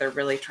what they're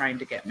really trying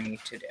to get me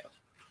to do.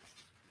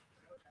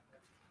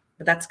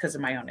 But that's because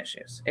of my own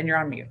issues. And you're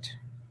on mute.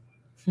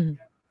 And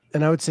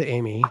I would say,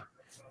 Amy,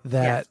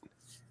 that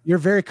you're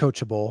very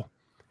coachable,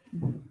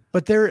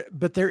 but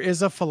there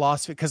is a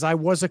philosophy, because I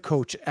was a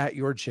coach at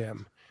your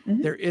gym.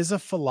 Mm-hmm. There is a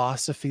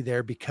philosophy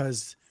there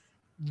because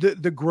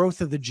the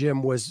growth of the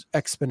gym was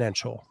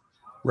exponential,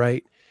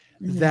 right?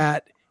 Mm-hmm.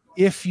 That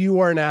if you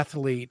are an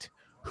athlete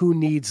who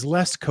needs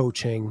less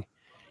coaching,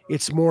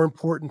 it's more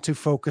important to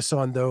focus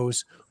on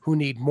those who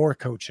need more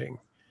coaching.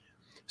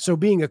 So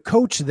being a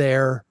coach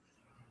there,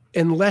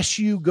 unless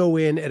you go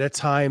in at a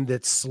time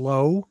that's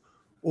slow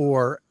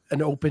or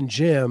an open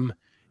gym,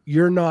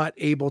 you're not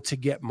able to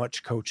get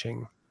much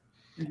coaching.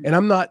 Mm-hmm.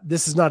 And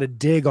this is not a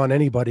dig on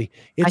anybody.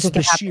 It's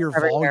the sheer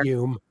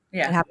volume.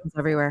 Yeah. It happens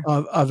everywhere.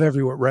 Of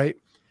everywhere, right?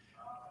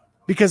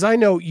 Because I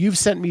know you've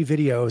sent me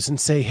videos and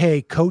say,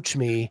 hey, coach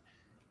me.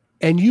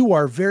 And you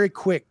are very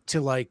quick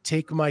to like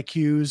take my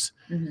cues,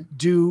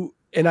 mm-hmm.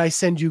 And I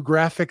send you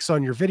graphics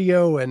on your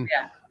video and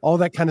all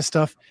that kind of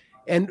stuff.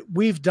 And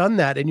we've done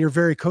that, and you're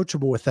very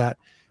coachable with that.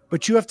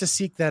 But you have to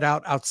seek that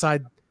out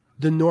outside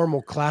the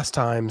normal class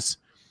times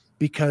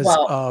because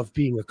of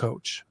being a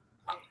coach.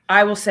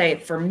 I will say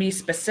for me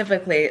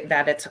specifically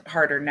that it's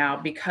harder now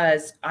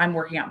because I'm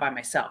working out by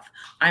myself.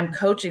 I'm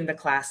coaching the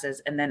classes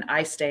and then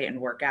I stay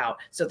and work out.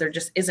 So there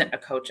just isn't a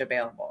coach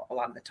available a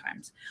lot of the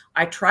times.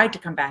 I tried to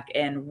come back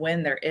in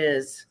when there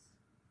is,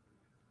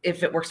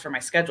 if it works for my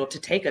schedule, to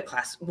take a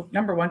class.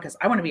 Number one, because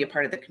I want to be a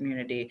part of the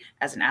community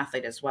as an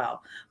athlete as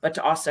well, but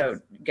to also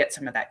get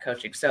some of that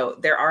coaching. So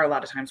there are a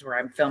lot of times where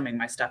I'm filming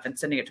my stuff and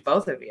sending it to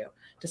both of you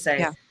to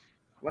say,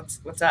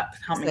 what's up?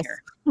 Help me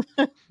here.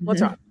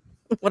 What's wrong?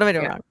 What am I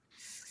doing wrong?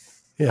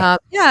 Yeah.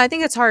 I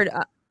think it's hard.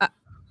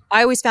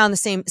 I always found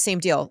the same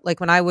deal. Like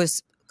when I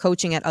was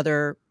coaching at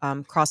other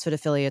CrossFit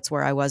affiliates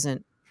where I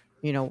wasn't,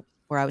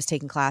 where I was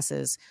taking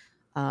classes,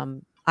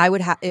 I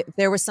would have, if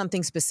there was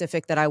something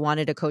specific that I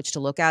wanted a coach to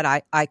look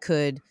at, I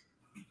could,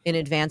 in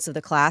advance of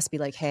the class, be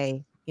like,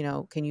 hey,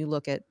 can you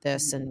look at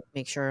this and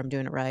make sure I'm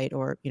doing it right?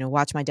 Or,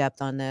 watch my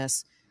depth on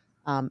this.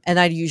 And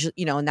I'd usually,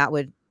 and that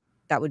would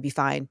be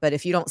fine. But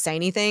if you don't say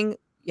anything,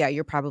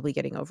 you're probably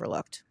getting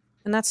overlooked.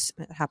 And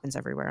it happens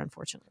everywhere,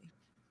 unfortunately.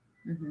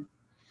 Mm-hmm.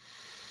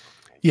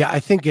 Yeah, I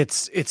think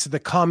it's the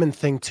common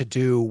thing to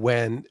do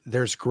when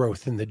there's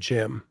growth in the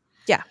gym.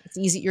 Yeah, it's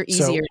easy. You're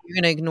easier.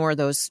 You're going to ignore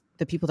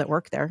the people that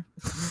work there,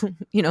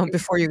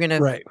 before you're going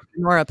to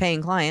ignore a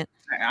paying client.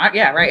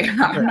 Yeah, right.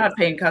 I'm not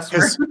paying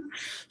customers.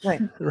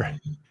 Right.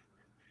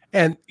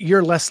 And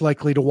you're less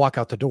likely to walk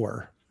out the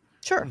door,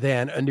 sure,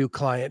 than a new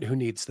client who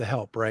needs the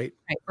help, right?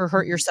 Or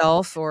hurt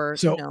yourself, or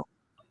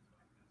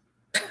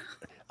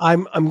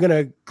I'm going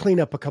to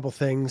clean up a couple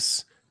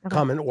things. Okay.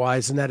 Comment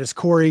wise, and that is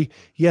Corey.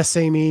 Yes,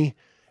 Amy.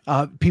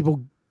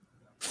 People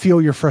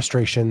feel your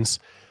frustrations.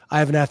 I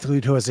have an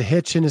athlete who has a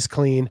hitch and is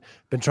clean.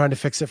 Been trying to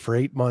fix it for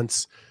 8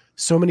 months.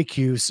 So many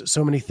cues,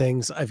 so many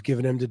things I've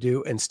given him to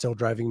do, and still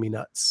driving me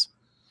nuts.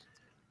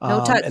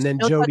 No touch. And then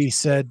Jody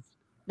said,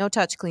 "No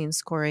touch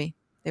cleans, Corey.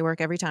 They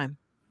work every time.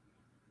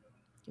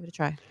 Give it a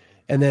try."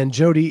 And then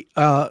Jody,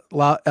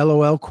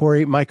 LOL,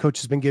 Corey. My coach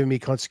has been giving me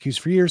constant cues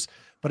for years,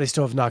 but I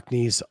still have knocked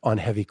knees on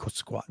heavy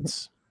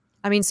squats.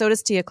 I mean, so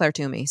does Tia Claire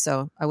Toomey,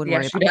 so I wouldn't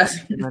worry about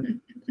that.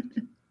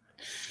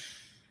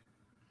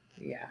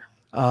 Yeah.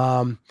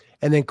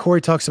 And then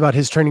Corey talks about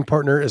his training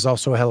partner is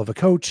also a hell of a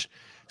coach.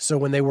 So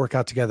when they work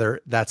out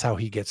together, that's how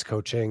he gets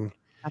coaching.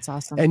 That's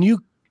awesome.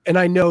 And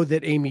I know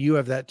that, Amy, you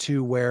have that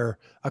too, where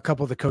a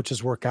couple of the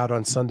coaches work out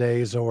on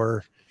Sundays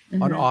or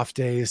on off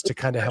days to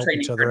kind of help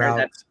each other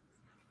out.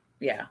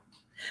 Yeah.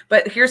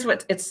 But here's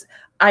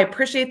I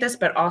appreciate this,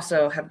 but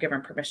also have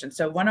given permission.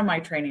 So one of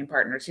my training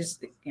partners, he's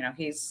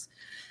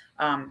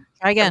Try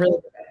again.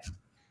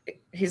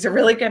 He's a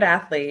really good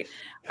athlete.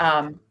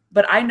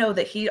 But I know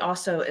that he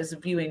also is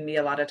viewing me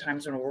a lot of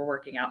times when we're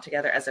working out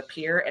together as a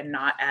peer and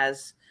not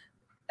as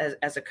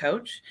a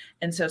coach.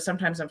 And so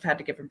sometimes I've had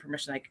to give him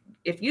permission. Like,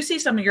 if you see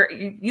something,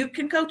 you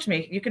can coach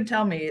me. You can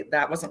tell me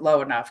that wasn't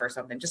low enough or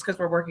something, just because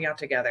we're working out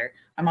together.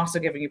 I'm also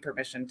giving you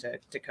permission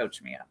to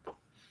coach me up.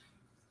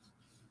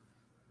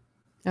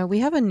 We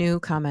have a new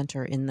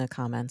commenter in the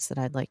comments that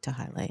I'd like to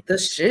highlight. The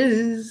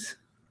shiz.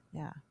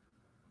 Yeah.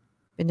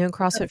 Been doing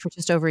CrossFit for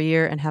just over a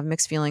year and have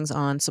mixed feelings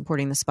on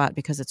supporting the spot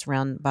because it's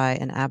run by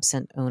an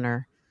absent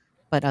owner,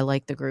 but I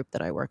like the group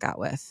that I work out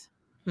with.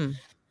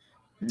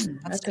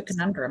 That's a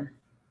conundrum.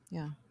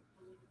 Yeah.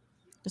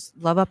 Just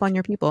love up on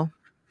your people.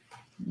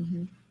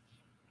 Mm-hmm.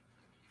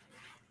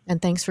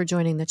 And thanks for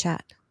joining the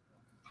chat.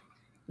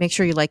 Make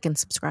sure you like and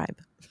subscribe.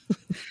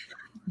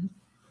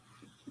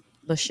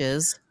 The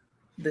shiz.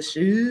 The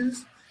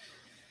shiz.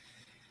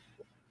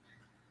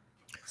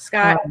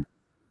 Scott,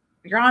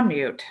 you're on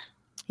mute.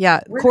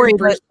 Yeah, Corey,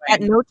 but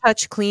at No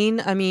Touch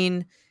Clean, I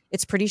mean,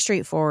 it's pretty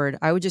straightforward.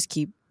 I would just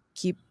keep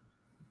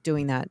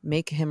doing that.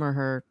 Make him or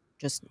her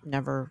just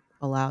never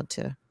allowed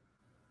to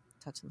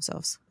touch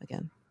themselves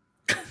again.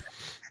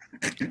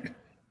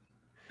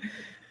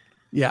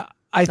 Yeah,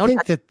 I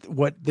think that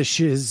what the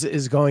shiz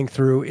is going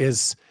through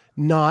is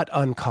not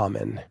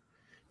uncommon.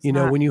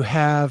 When you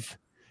have,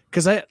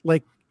 because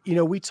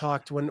we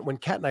talked when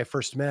Kat and I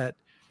first met,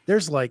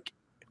 there's like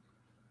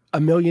a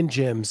million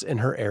gyms in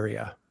her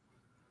area.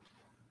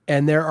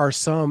 And there are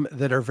some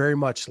that are very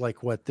much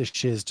like what the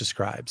shiz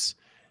describes,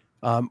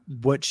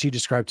 what she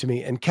described to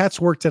me. And Kat's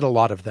worked at a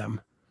lot of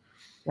them.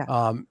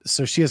 Yeah.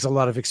 So she has a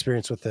lot of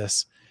experience with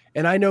this.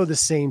 And I know the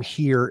same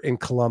here in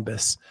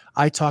Columbus.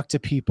 I talk to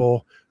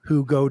people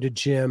who go to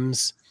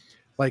gyms,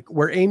 like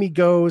where Amy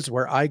goes,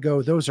 where I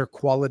go, those are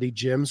quality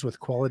gyms with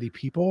quality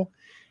people.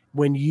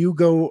 When you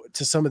go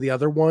to some of the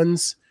other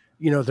ones,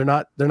 they're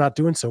not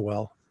doing so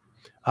well.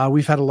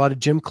 We've had a lot of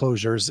gym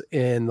closures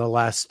in the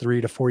last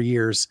 3 to 4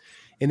 years.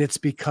 And it's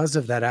because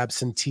of that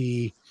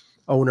absentee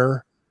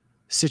owner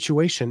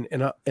situation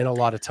in a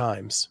lot of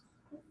times.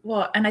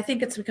 Well, and I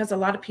think it's because a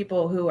lot of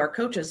people who are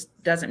coaches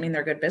doesn't mean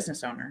they're a good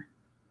business owner.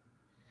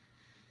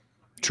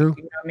 True.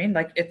 You know what I mean?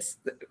 Like it's,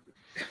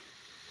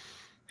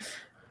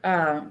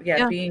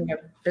 being a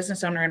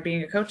business owner and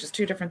being a coach is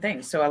two different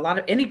things. So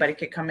anybody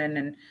could come in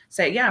and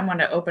say, yeah, I want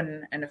to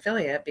open an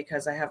affiliate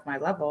because I have my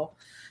level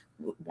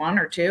 1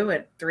 or 2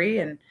 and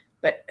 3,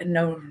 but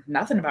know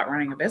nothing about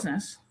running a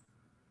business.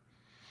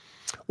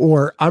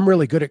 Or I'm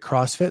really good at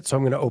CrossFit, so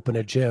I'm going to open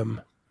a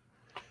gym.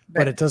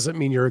 But it doesn't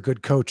mean you're a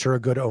good coach or a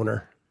good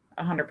owner.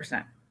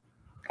 100%.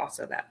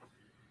 Also that.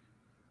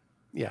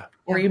 Yeah.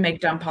 Or you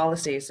make dumb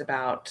policies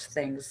about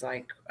things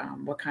like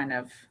what kind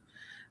of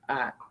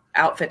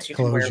outfits you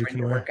can wear when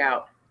you work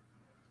out.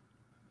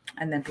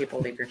 And then people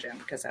leave your gym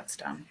because that's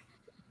dumb.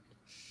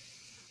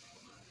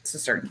 It's a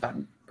certain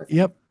button.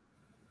 Yep.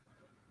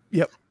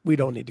 We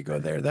don't need to go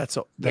there. That's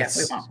old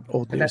news.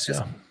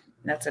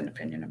 That's an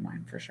opinion of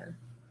mine for sure.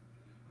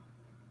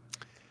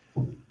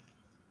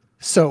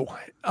 So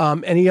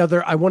any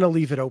other, I want to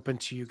leave it open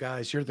to you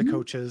guys. You're the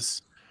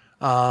coaches.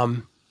 I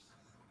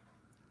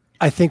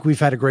think we've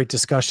had a great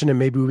discussion and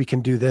maybe we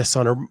can do this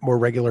on a more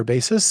regular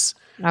basis.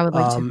 I would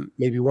like to.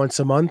 Maybe once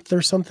a month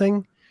or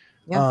something.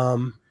 Yeah.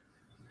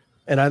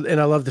 And I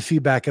love the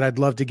feedback and I'd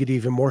love to get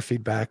even more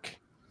feedback.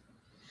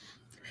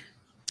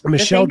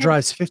 Michelle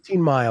drives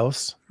 15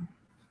 miles.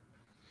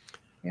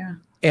 Yeah.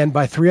 And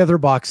by 3 other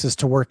boxes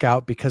to work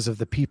out because of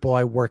the people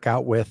I work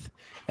out with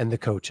and the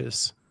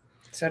coaches.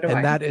 So do I.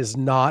 And that is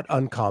not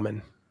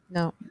uncommon.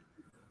 No.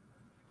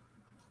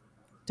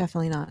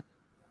 Definitely not.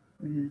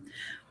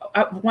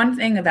 Mm-hmm. One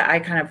thing that I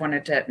kind of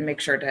wanted to make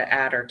sure to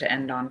add or to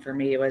end on for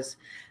me was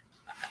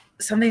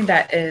something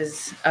that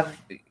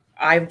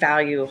I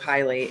value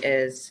highly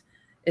is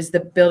the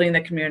building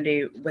the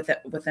community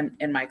within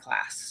in my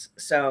class.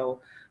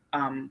 So,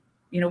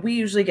 we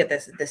usually get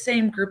the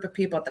same group of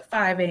people at the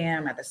 5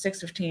 a.m. at the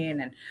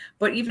 6:15,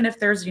 but even if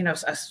there's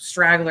a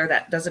straggler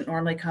that doesn't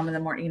normally come in the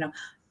morning,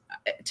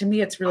 to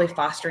me it's really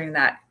fostering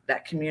that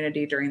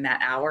community during that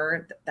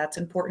hour. That's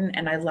important,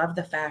 and I love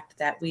the fact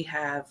that we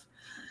have.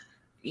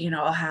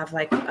 I'll have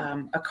like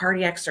a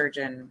cardiac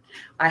surgeon.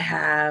 I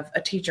have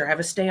a teacher. I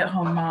have a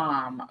stay-at-home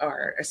mom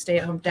or a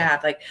stay-at-home dad.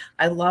 Like,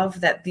 I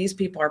love that these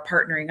people are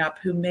partnering up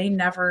who may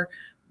never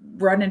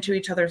run into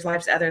each other's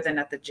lives other than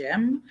at the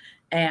gym,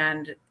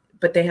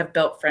 but they have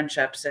built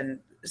friendships and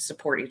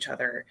support each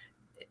other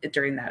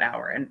during that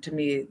hour. And to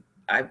me,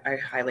 I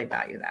highly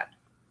value that.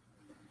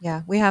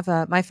 Yeah, we have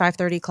my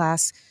 5:30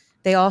 class.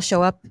 They all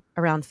show up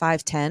around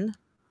 5:10,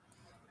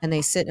 and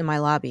they sit in my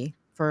lobby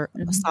for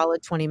a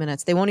solid 20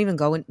 minutes. They won't even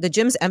go in. The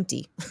gym's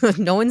empty.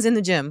 No one's in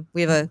the gym.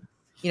 We have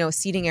a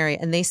seating area,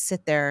 and they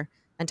sit there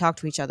and talk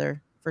to each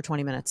other for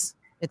 20 minutes.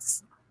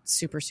 It's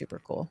super, super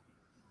cool.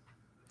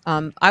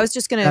 I was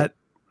just going to,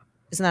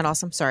 isn't that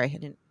awesome? Sorry, I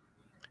didn't.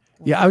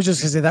 Yeah, I was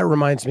just going to say that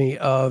reminds me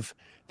of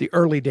the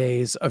early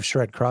days of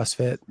Shred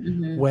CrossFit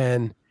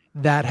when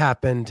that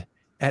happened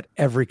at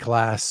every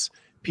class.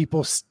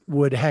 people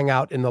would hang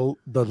out in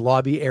the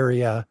lobby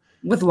area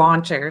with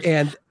lawn chairs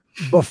and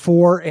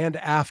before and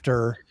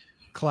after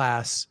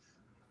class.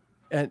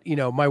 And,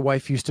 my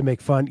wife used to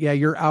make fun. Yeah,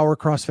 your hour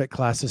CrossFit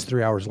class is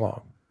 3 hours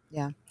long.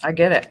 Yeah. I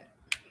get it.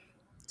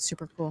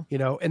 Super cool.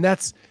 And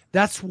that's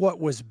what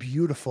was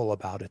beautiful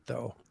about it,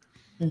 though.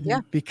 Mm-hmm. Yeah.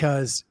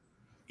 Because,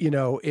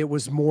 it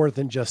was more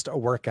than just a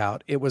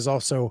workout. It was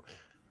also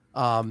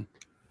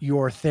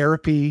your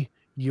therapy,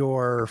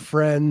 your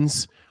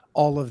friends,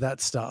 all of that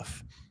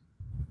stuff.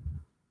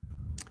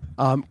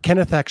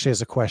 Kenneth actually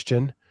has a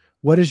question.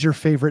 What is your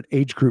favorite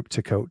age group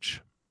to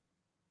coach?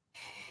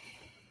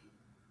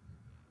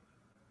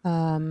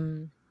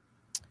 20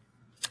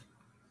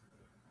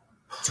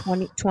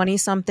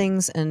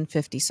 somethings and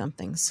 50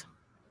 somethings.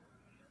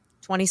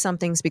 20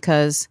 somethings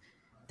because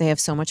they have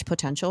so much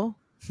potential.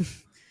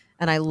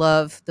 And I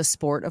love the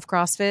sport of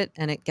CrossFit,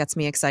 and it gets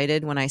me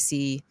excited when I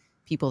see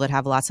people that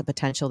have lots of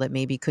potential that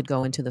maybe could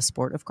go into the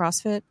sport of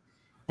CrossFit.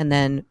 And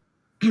then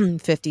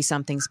 50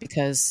 somethings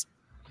because,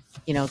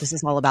 this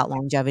is all about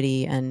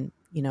longevity and,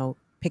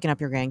 picking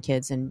up your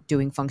grandkids and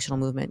doing functional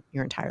movement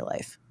your entire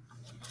life.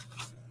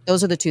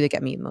 Those are the two that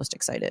get me most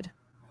excited.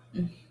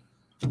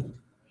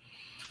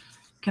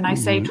 Can I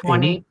say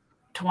 20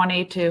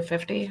 to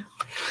 50?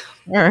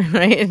 All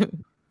right.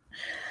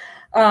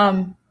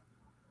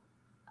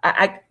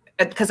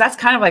 Because that's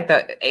kind of like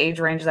the age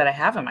range that I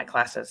have in my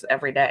classes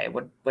every day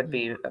would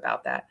be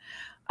about that.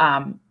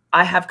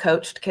 I have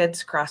coached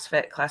kids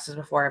CrossFit classes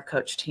before. I've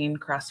coached teen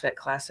CrossFit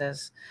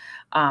classes.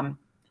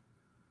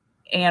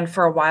 And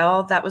for a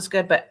while that was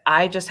good, but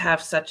I just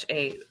have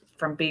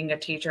from being a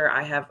teacher,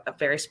 I have a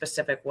very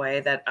specific way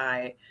that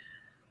I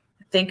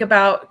think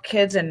about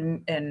kids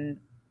and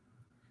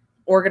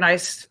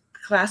organized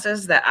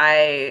classes that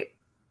I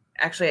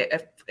actually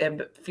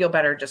feel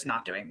better just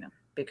not doing them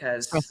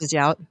because stresses you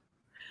out.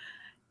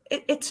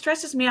 It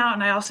stresses me out.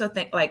 And I also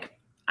think I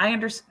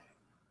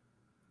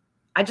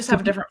just have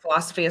a different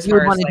philosophy as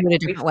far as do it a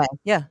different way.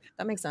 Yeah,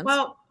 that makes sense.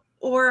 Well,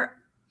 or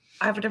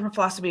I have a different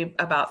philosophy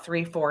about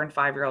 3, 4, and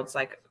 5-year-olds.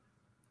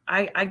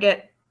 I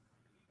get,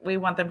 we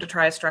want them to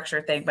try a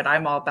structured thing, but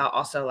I'm all about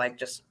also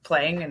just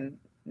playing and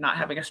not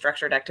having a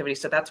structured activity.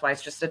 So that's why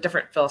it's just a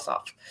different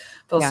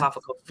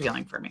philosophical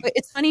feeling for me.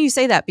 It's funny you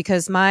say that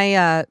because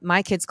my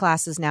my kids'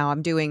 classes now,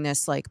 I'm doing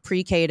this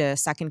pre-K to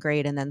 2nd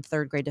grade and then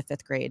 3rd grade to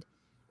 5th grade.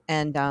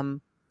 And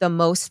the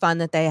most fun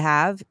that they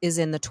have is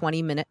in the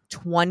 20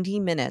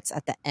 minutes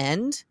at the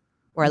end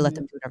where I let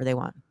them do whatever they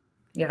want.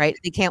 Yeah. Right.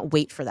 They can't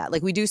wait for that.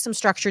 We do some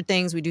structured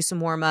things. We do some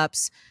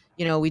warm-ups.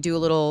 We do a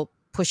little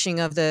pushing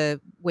of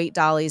the weight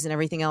dollies and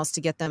everything else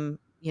to get them,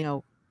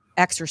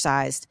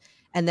 exercised.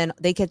 And then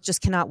they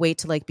just cannot wait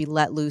to be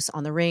let loose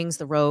on the rings,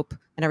 the rope,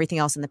 and everything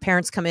else. And the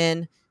parents come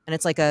in, and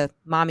it's like a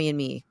mommy and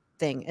me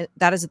thing.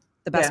 That is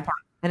the best part.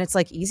 And it's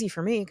easy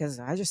for me because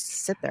I just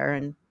sit there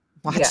and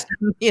watch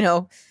them,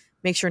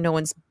 make sure no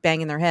one's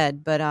banging their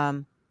head. But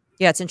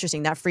it's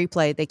interesting that free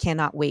play. They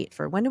cannot wait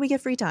for when do we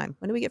get free time?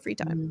 When do we get free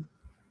time? Mm-hmm.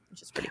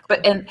 Which is pretty cool.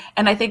 But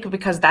and I think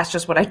because that's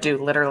just what I do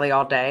literally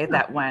all day.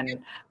 That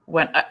when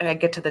I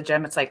get to the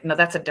gym, it's no,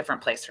 that's a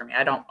different place for me.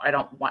 I don't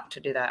want to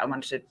do that. I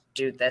want to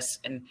do this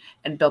and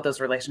build those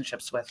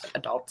relationships with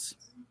adults.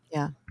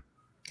 Yeah.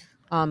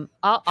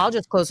 I'll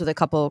just close with a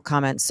couple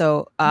comments.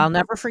 So I'll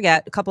never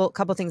forget a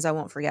couple things I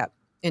won't forget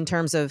in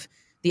terms of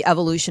the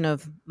evolution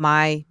of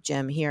my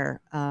gym here.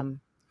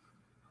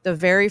 The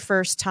very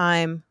first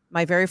time,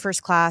 my very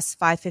first class,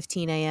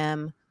 5:15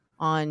 a.m.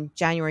 on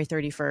January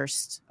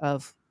 31st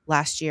of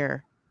last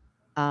year,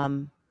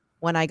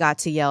 when I got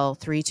to yell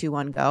 3, 2,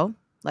 1, go,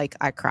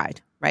 I cried,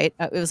 right?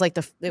 It was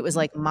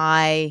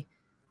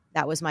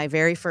that was my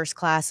very first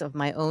class of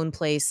my own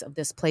place, of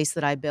this place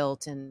that I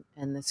built and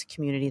this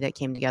community that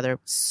came together.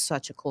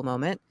 Such a cool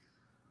moment.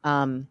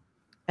 And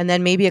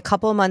then maybe a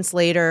couple of months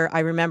later, I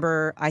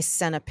remember I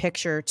sent a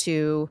picture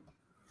to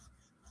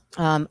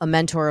a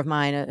mentor of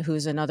mine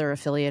who's another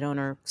affiliate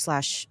owner /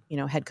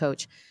 head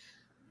coach,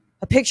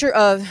 a picture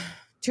of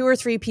 2 or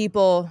 3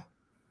 people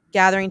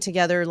gathering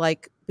together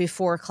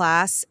before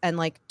class and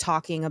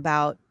talking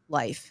about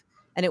life.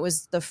 And it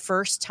was the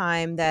first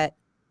time that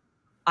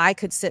I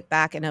could sit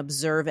back and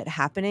observe it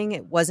happening.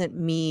 It wasn't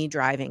me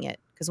driving it.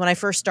 Because when I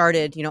first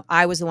started,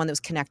 I was the one that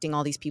was connecting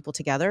all these people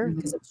together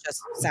because it was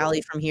just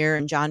Sally from here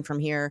and John from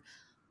here.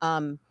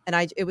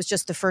 It was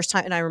just the first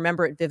time. And I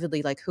remember it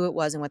vividly, who it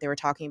was and what they were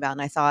talking about.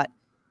 And I thought,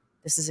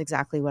 this is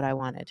exactly what I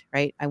wanted,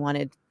 right? I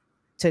wanted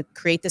to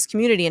create this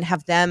community and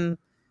have them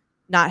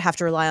not have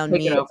to rely on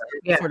me to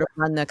sort of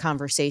run the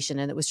conversation.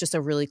 And it was just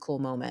a really cool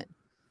moment.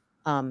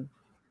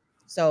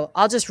 So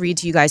I'll just read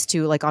to you guys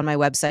too, on my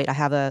website, I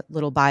have a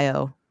little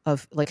bio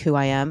of who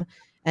I am.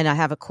 And I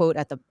have a quote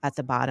at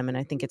the bottom. And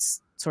I think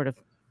it's sort of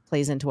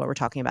plays into what we're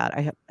talking about.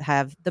 I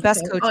have the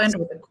best coaches. I'll end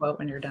with a quote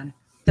when you're done.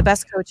 The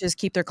best coaches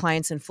keep their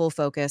clients in full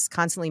focus,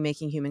 constantly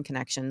making human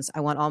connections.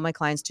 I want all my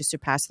clients to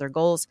surpass their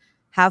goals,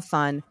 have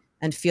fun,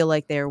 and feel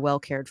like they are well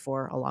cared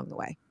for along the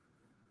way.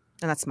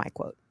 And that's my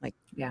quote.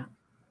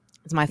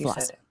 It's my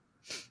philosophy.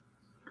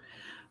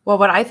 Well,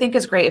 what I think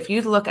is great, if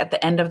you look at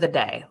the end of the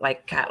day,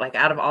 like Kat, like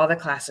out of all the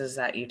classes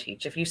that you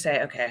teach, if you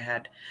say, okay, I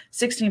had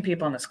 16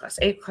 people in this class,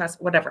 8 class,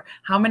 whatever,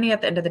 how many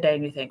at the end of the day,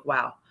 and you think,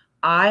 wow,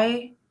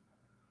 I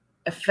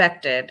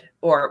affected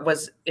or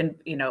was in,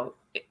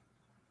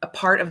 a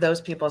part of those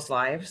people's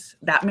lives,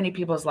 that many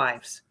people's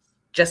lives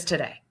just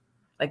today.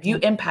 Like you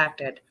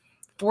impacted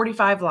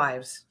 45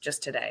 lives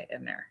just today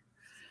in there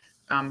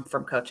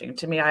from coaching.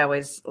 To me, I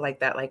always like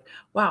that. Like,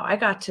 wow, I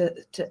got to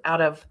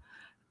out of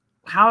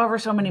however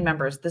so many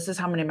members, this is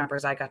how many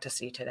members I got to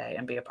see today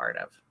and be a part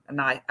of. And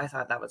I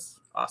thought that was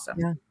awesome.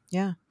 Yeah.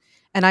 Yeah.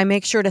 And I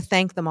make sure to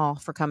thank them all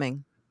for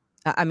coming.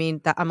 I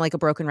mean, I'm like a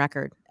broken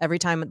record. Every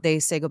time they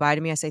say goodbye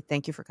to me, I say,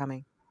 thank you for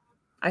coming.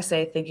 I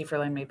say, thank you for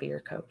letting me be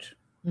your coach.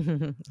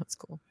 That's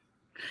cool.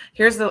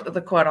 Here's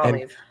the quote I'll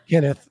leave.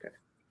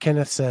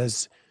 Kenneth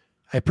says,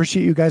 I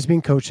appreciate you guys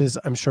being coaches.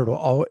 I'm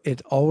sure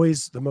it's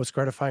always the most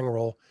gratifying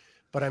role,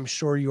 but I'm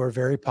sure you are a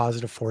very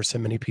positive force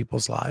in many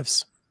people's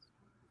lives.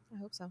 I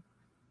hope so.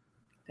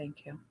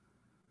 Thank you.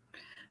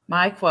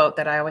 My quote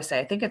that I always say,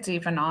 I think it's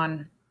even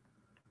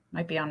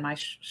might be on my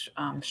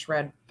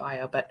Shred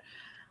bio, but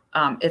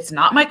it's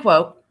not my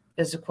quote,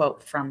 is a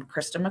quote from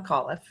Krista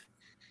McAuliffe.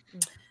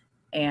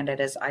 And it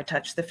is, I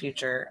touch the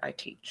future, I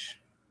teach.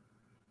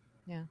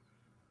 Yeah.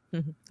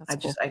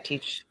 I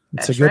teach.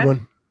 It's a good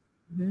one.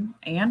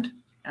 And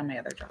on my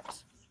other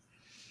jobs.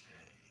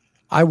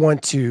 I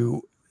want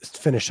to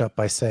finish up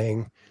by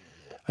saying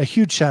a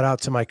huge shout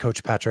out to my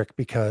coach, Patrick,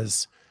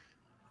 because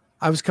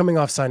I was coming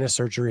off sinus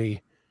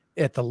surgery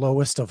at the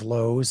lowest of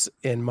lows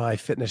in my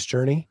fitness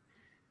journey.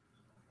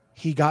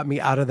 He got me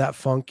out of that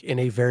funk in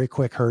a very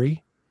quick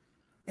hurry.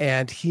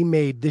 And he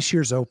made this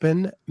year's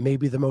Open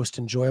maybe the most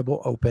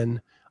enjoyable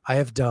Open I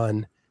have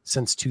done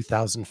since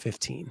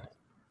 2015.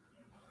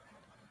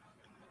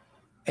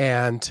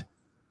 And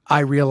I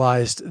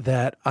realized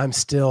that I'm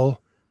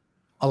still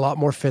a lot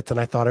more fit than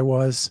I thought I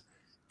was,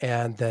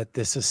 and that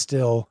this is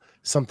still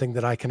something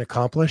that I can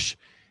accomplish.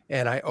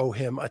 And I owe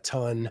him a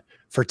ton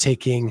for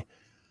taking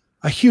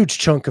a huge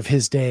chunk of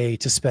his day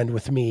to spend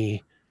with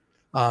me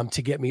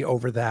to get me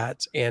over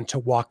that and to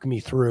walk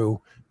me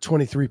through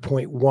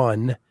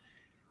 23.1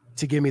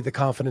 to give me the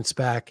confidence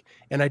back.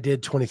 And I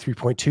did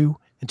 23.2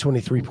 and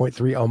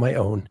 23.3 on my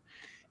own.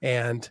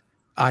 And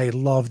I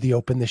love the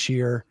Open this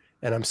year,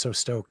 and I'm so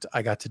stoked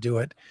I got to do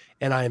it.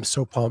 And I am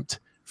so pumped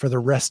for the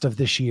rest of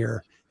this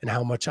year and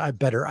how much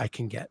better I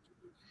can get.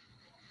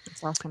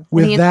 That's awesome.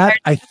 With that,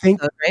 I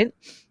think, right?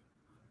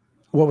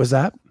 What was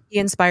that? He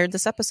inspired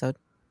this episode.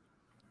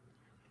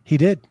 He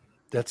did.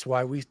 That's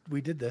why we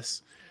did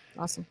this.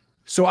 Awesome.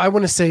 So I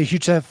want to say a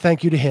huge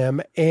thank you to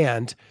him.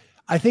 And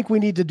I think we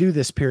need to do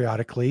this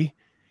periodically.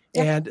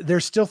 Yep. And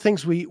there's still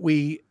things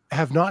we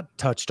have not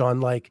touched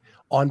on, like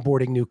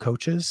onboarding new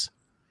coaches.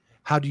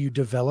 How do you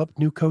develop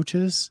new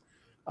coaches?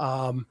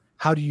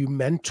 How do you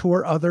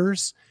mentor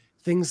others?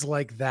 Things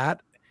like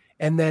that.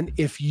 And then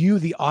if you,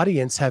 the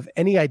audience, have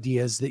any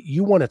ideas that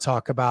you want to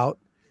talk about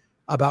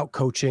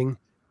coaching,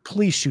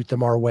 please shoot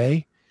them our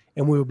way.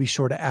 And we will be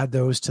sure to add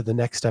those to the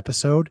next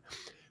episode.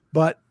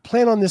 But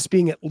plan on this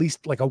being at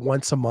least like a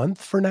once a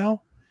month for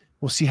now.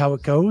 We'll see how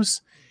it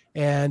goes.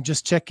 And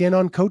just check in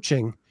on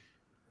coaching.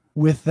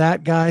 With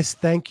that, guys,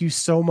 thank you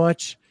so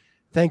much.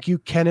 Thank you,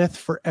 Kenneth,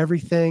 for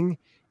everything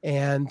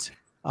and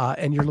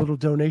your little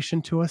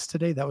donation to us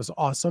today. That was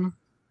awesome.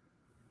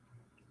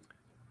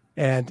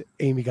 And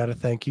Amy got a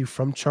thank you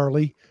from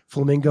Charlie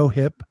Flamingo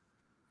Hip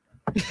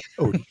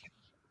Odie.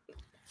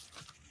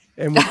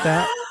 And with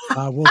that,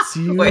 we'll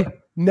see you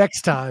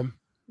next time.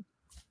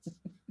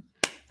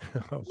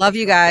 Love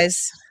you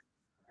guys.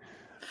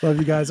 Love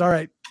you guys. All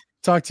right.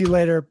 Talk to you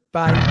later.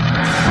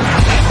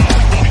 Bye.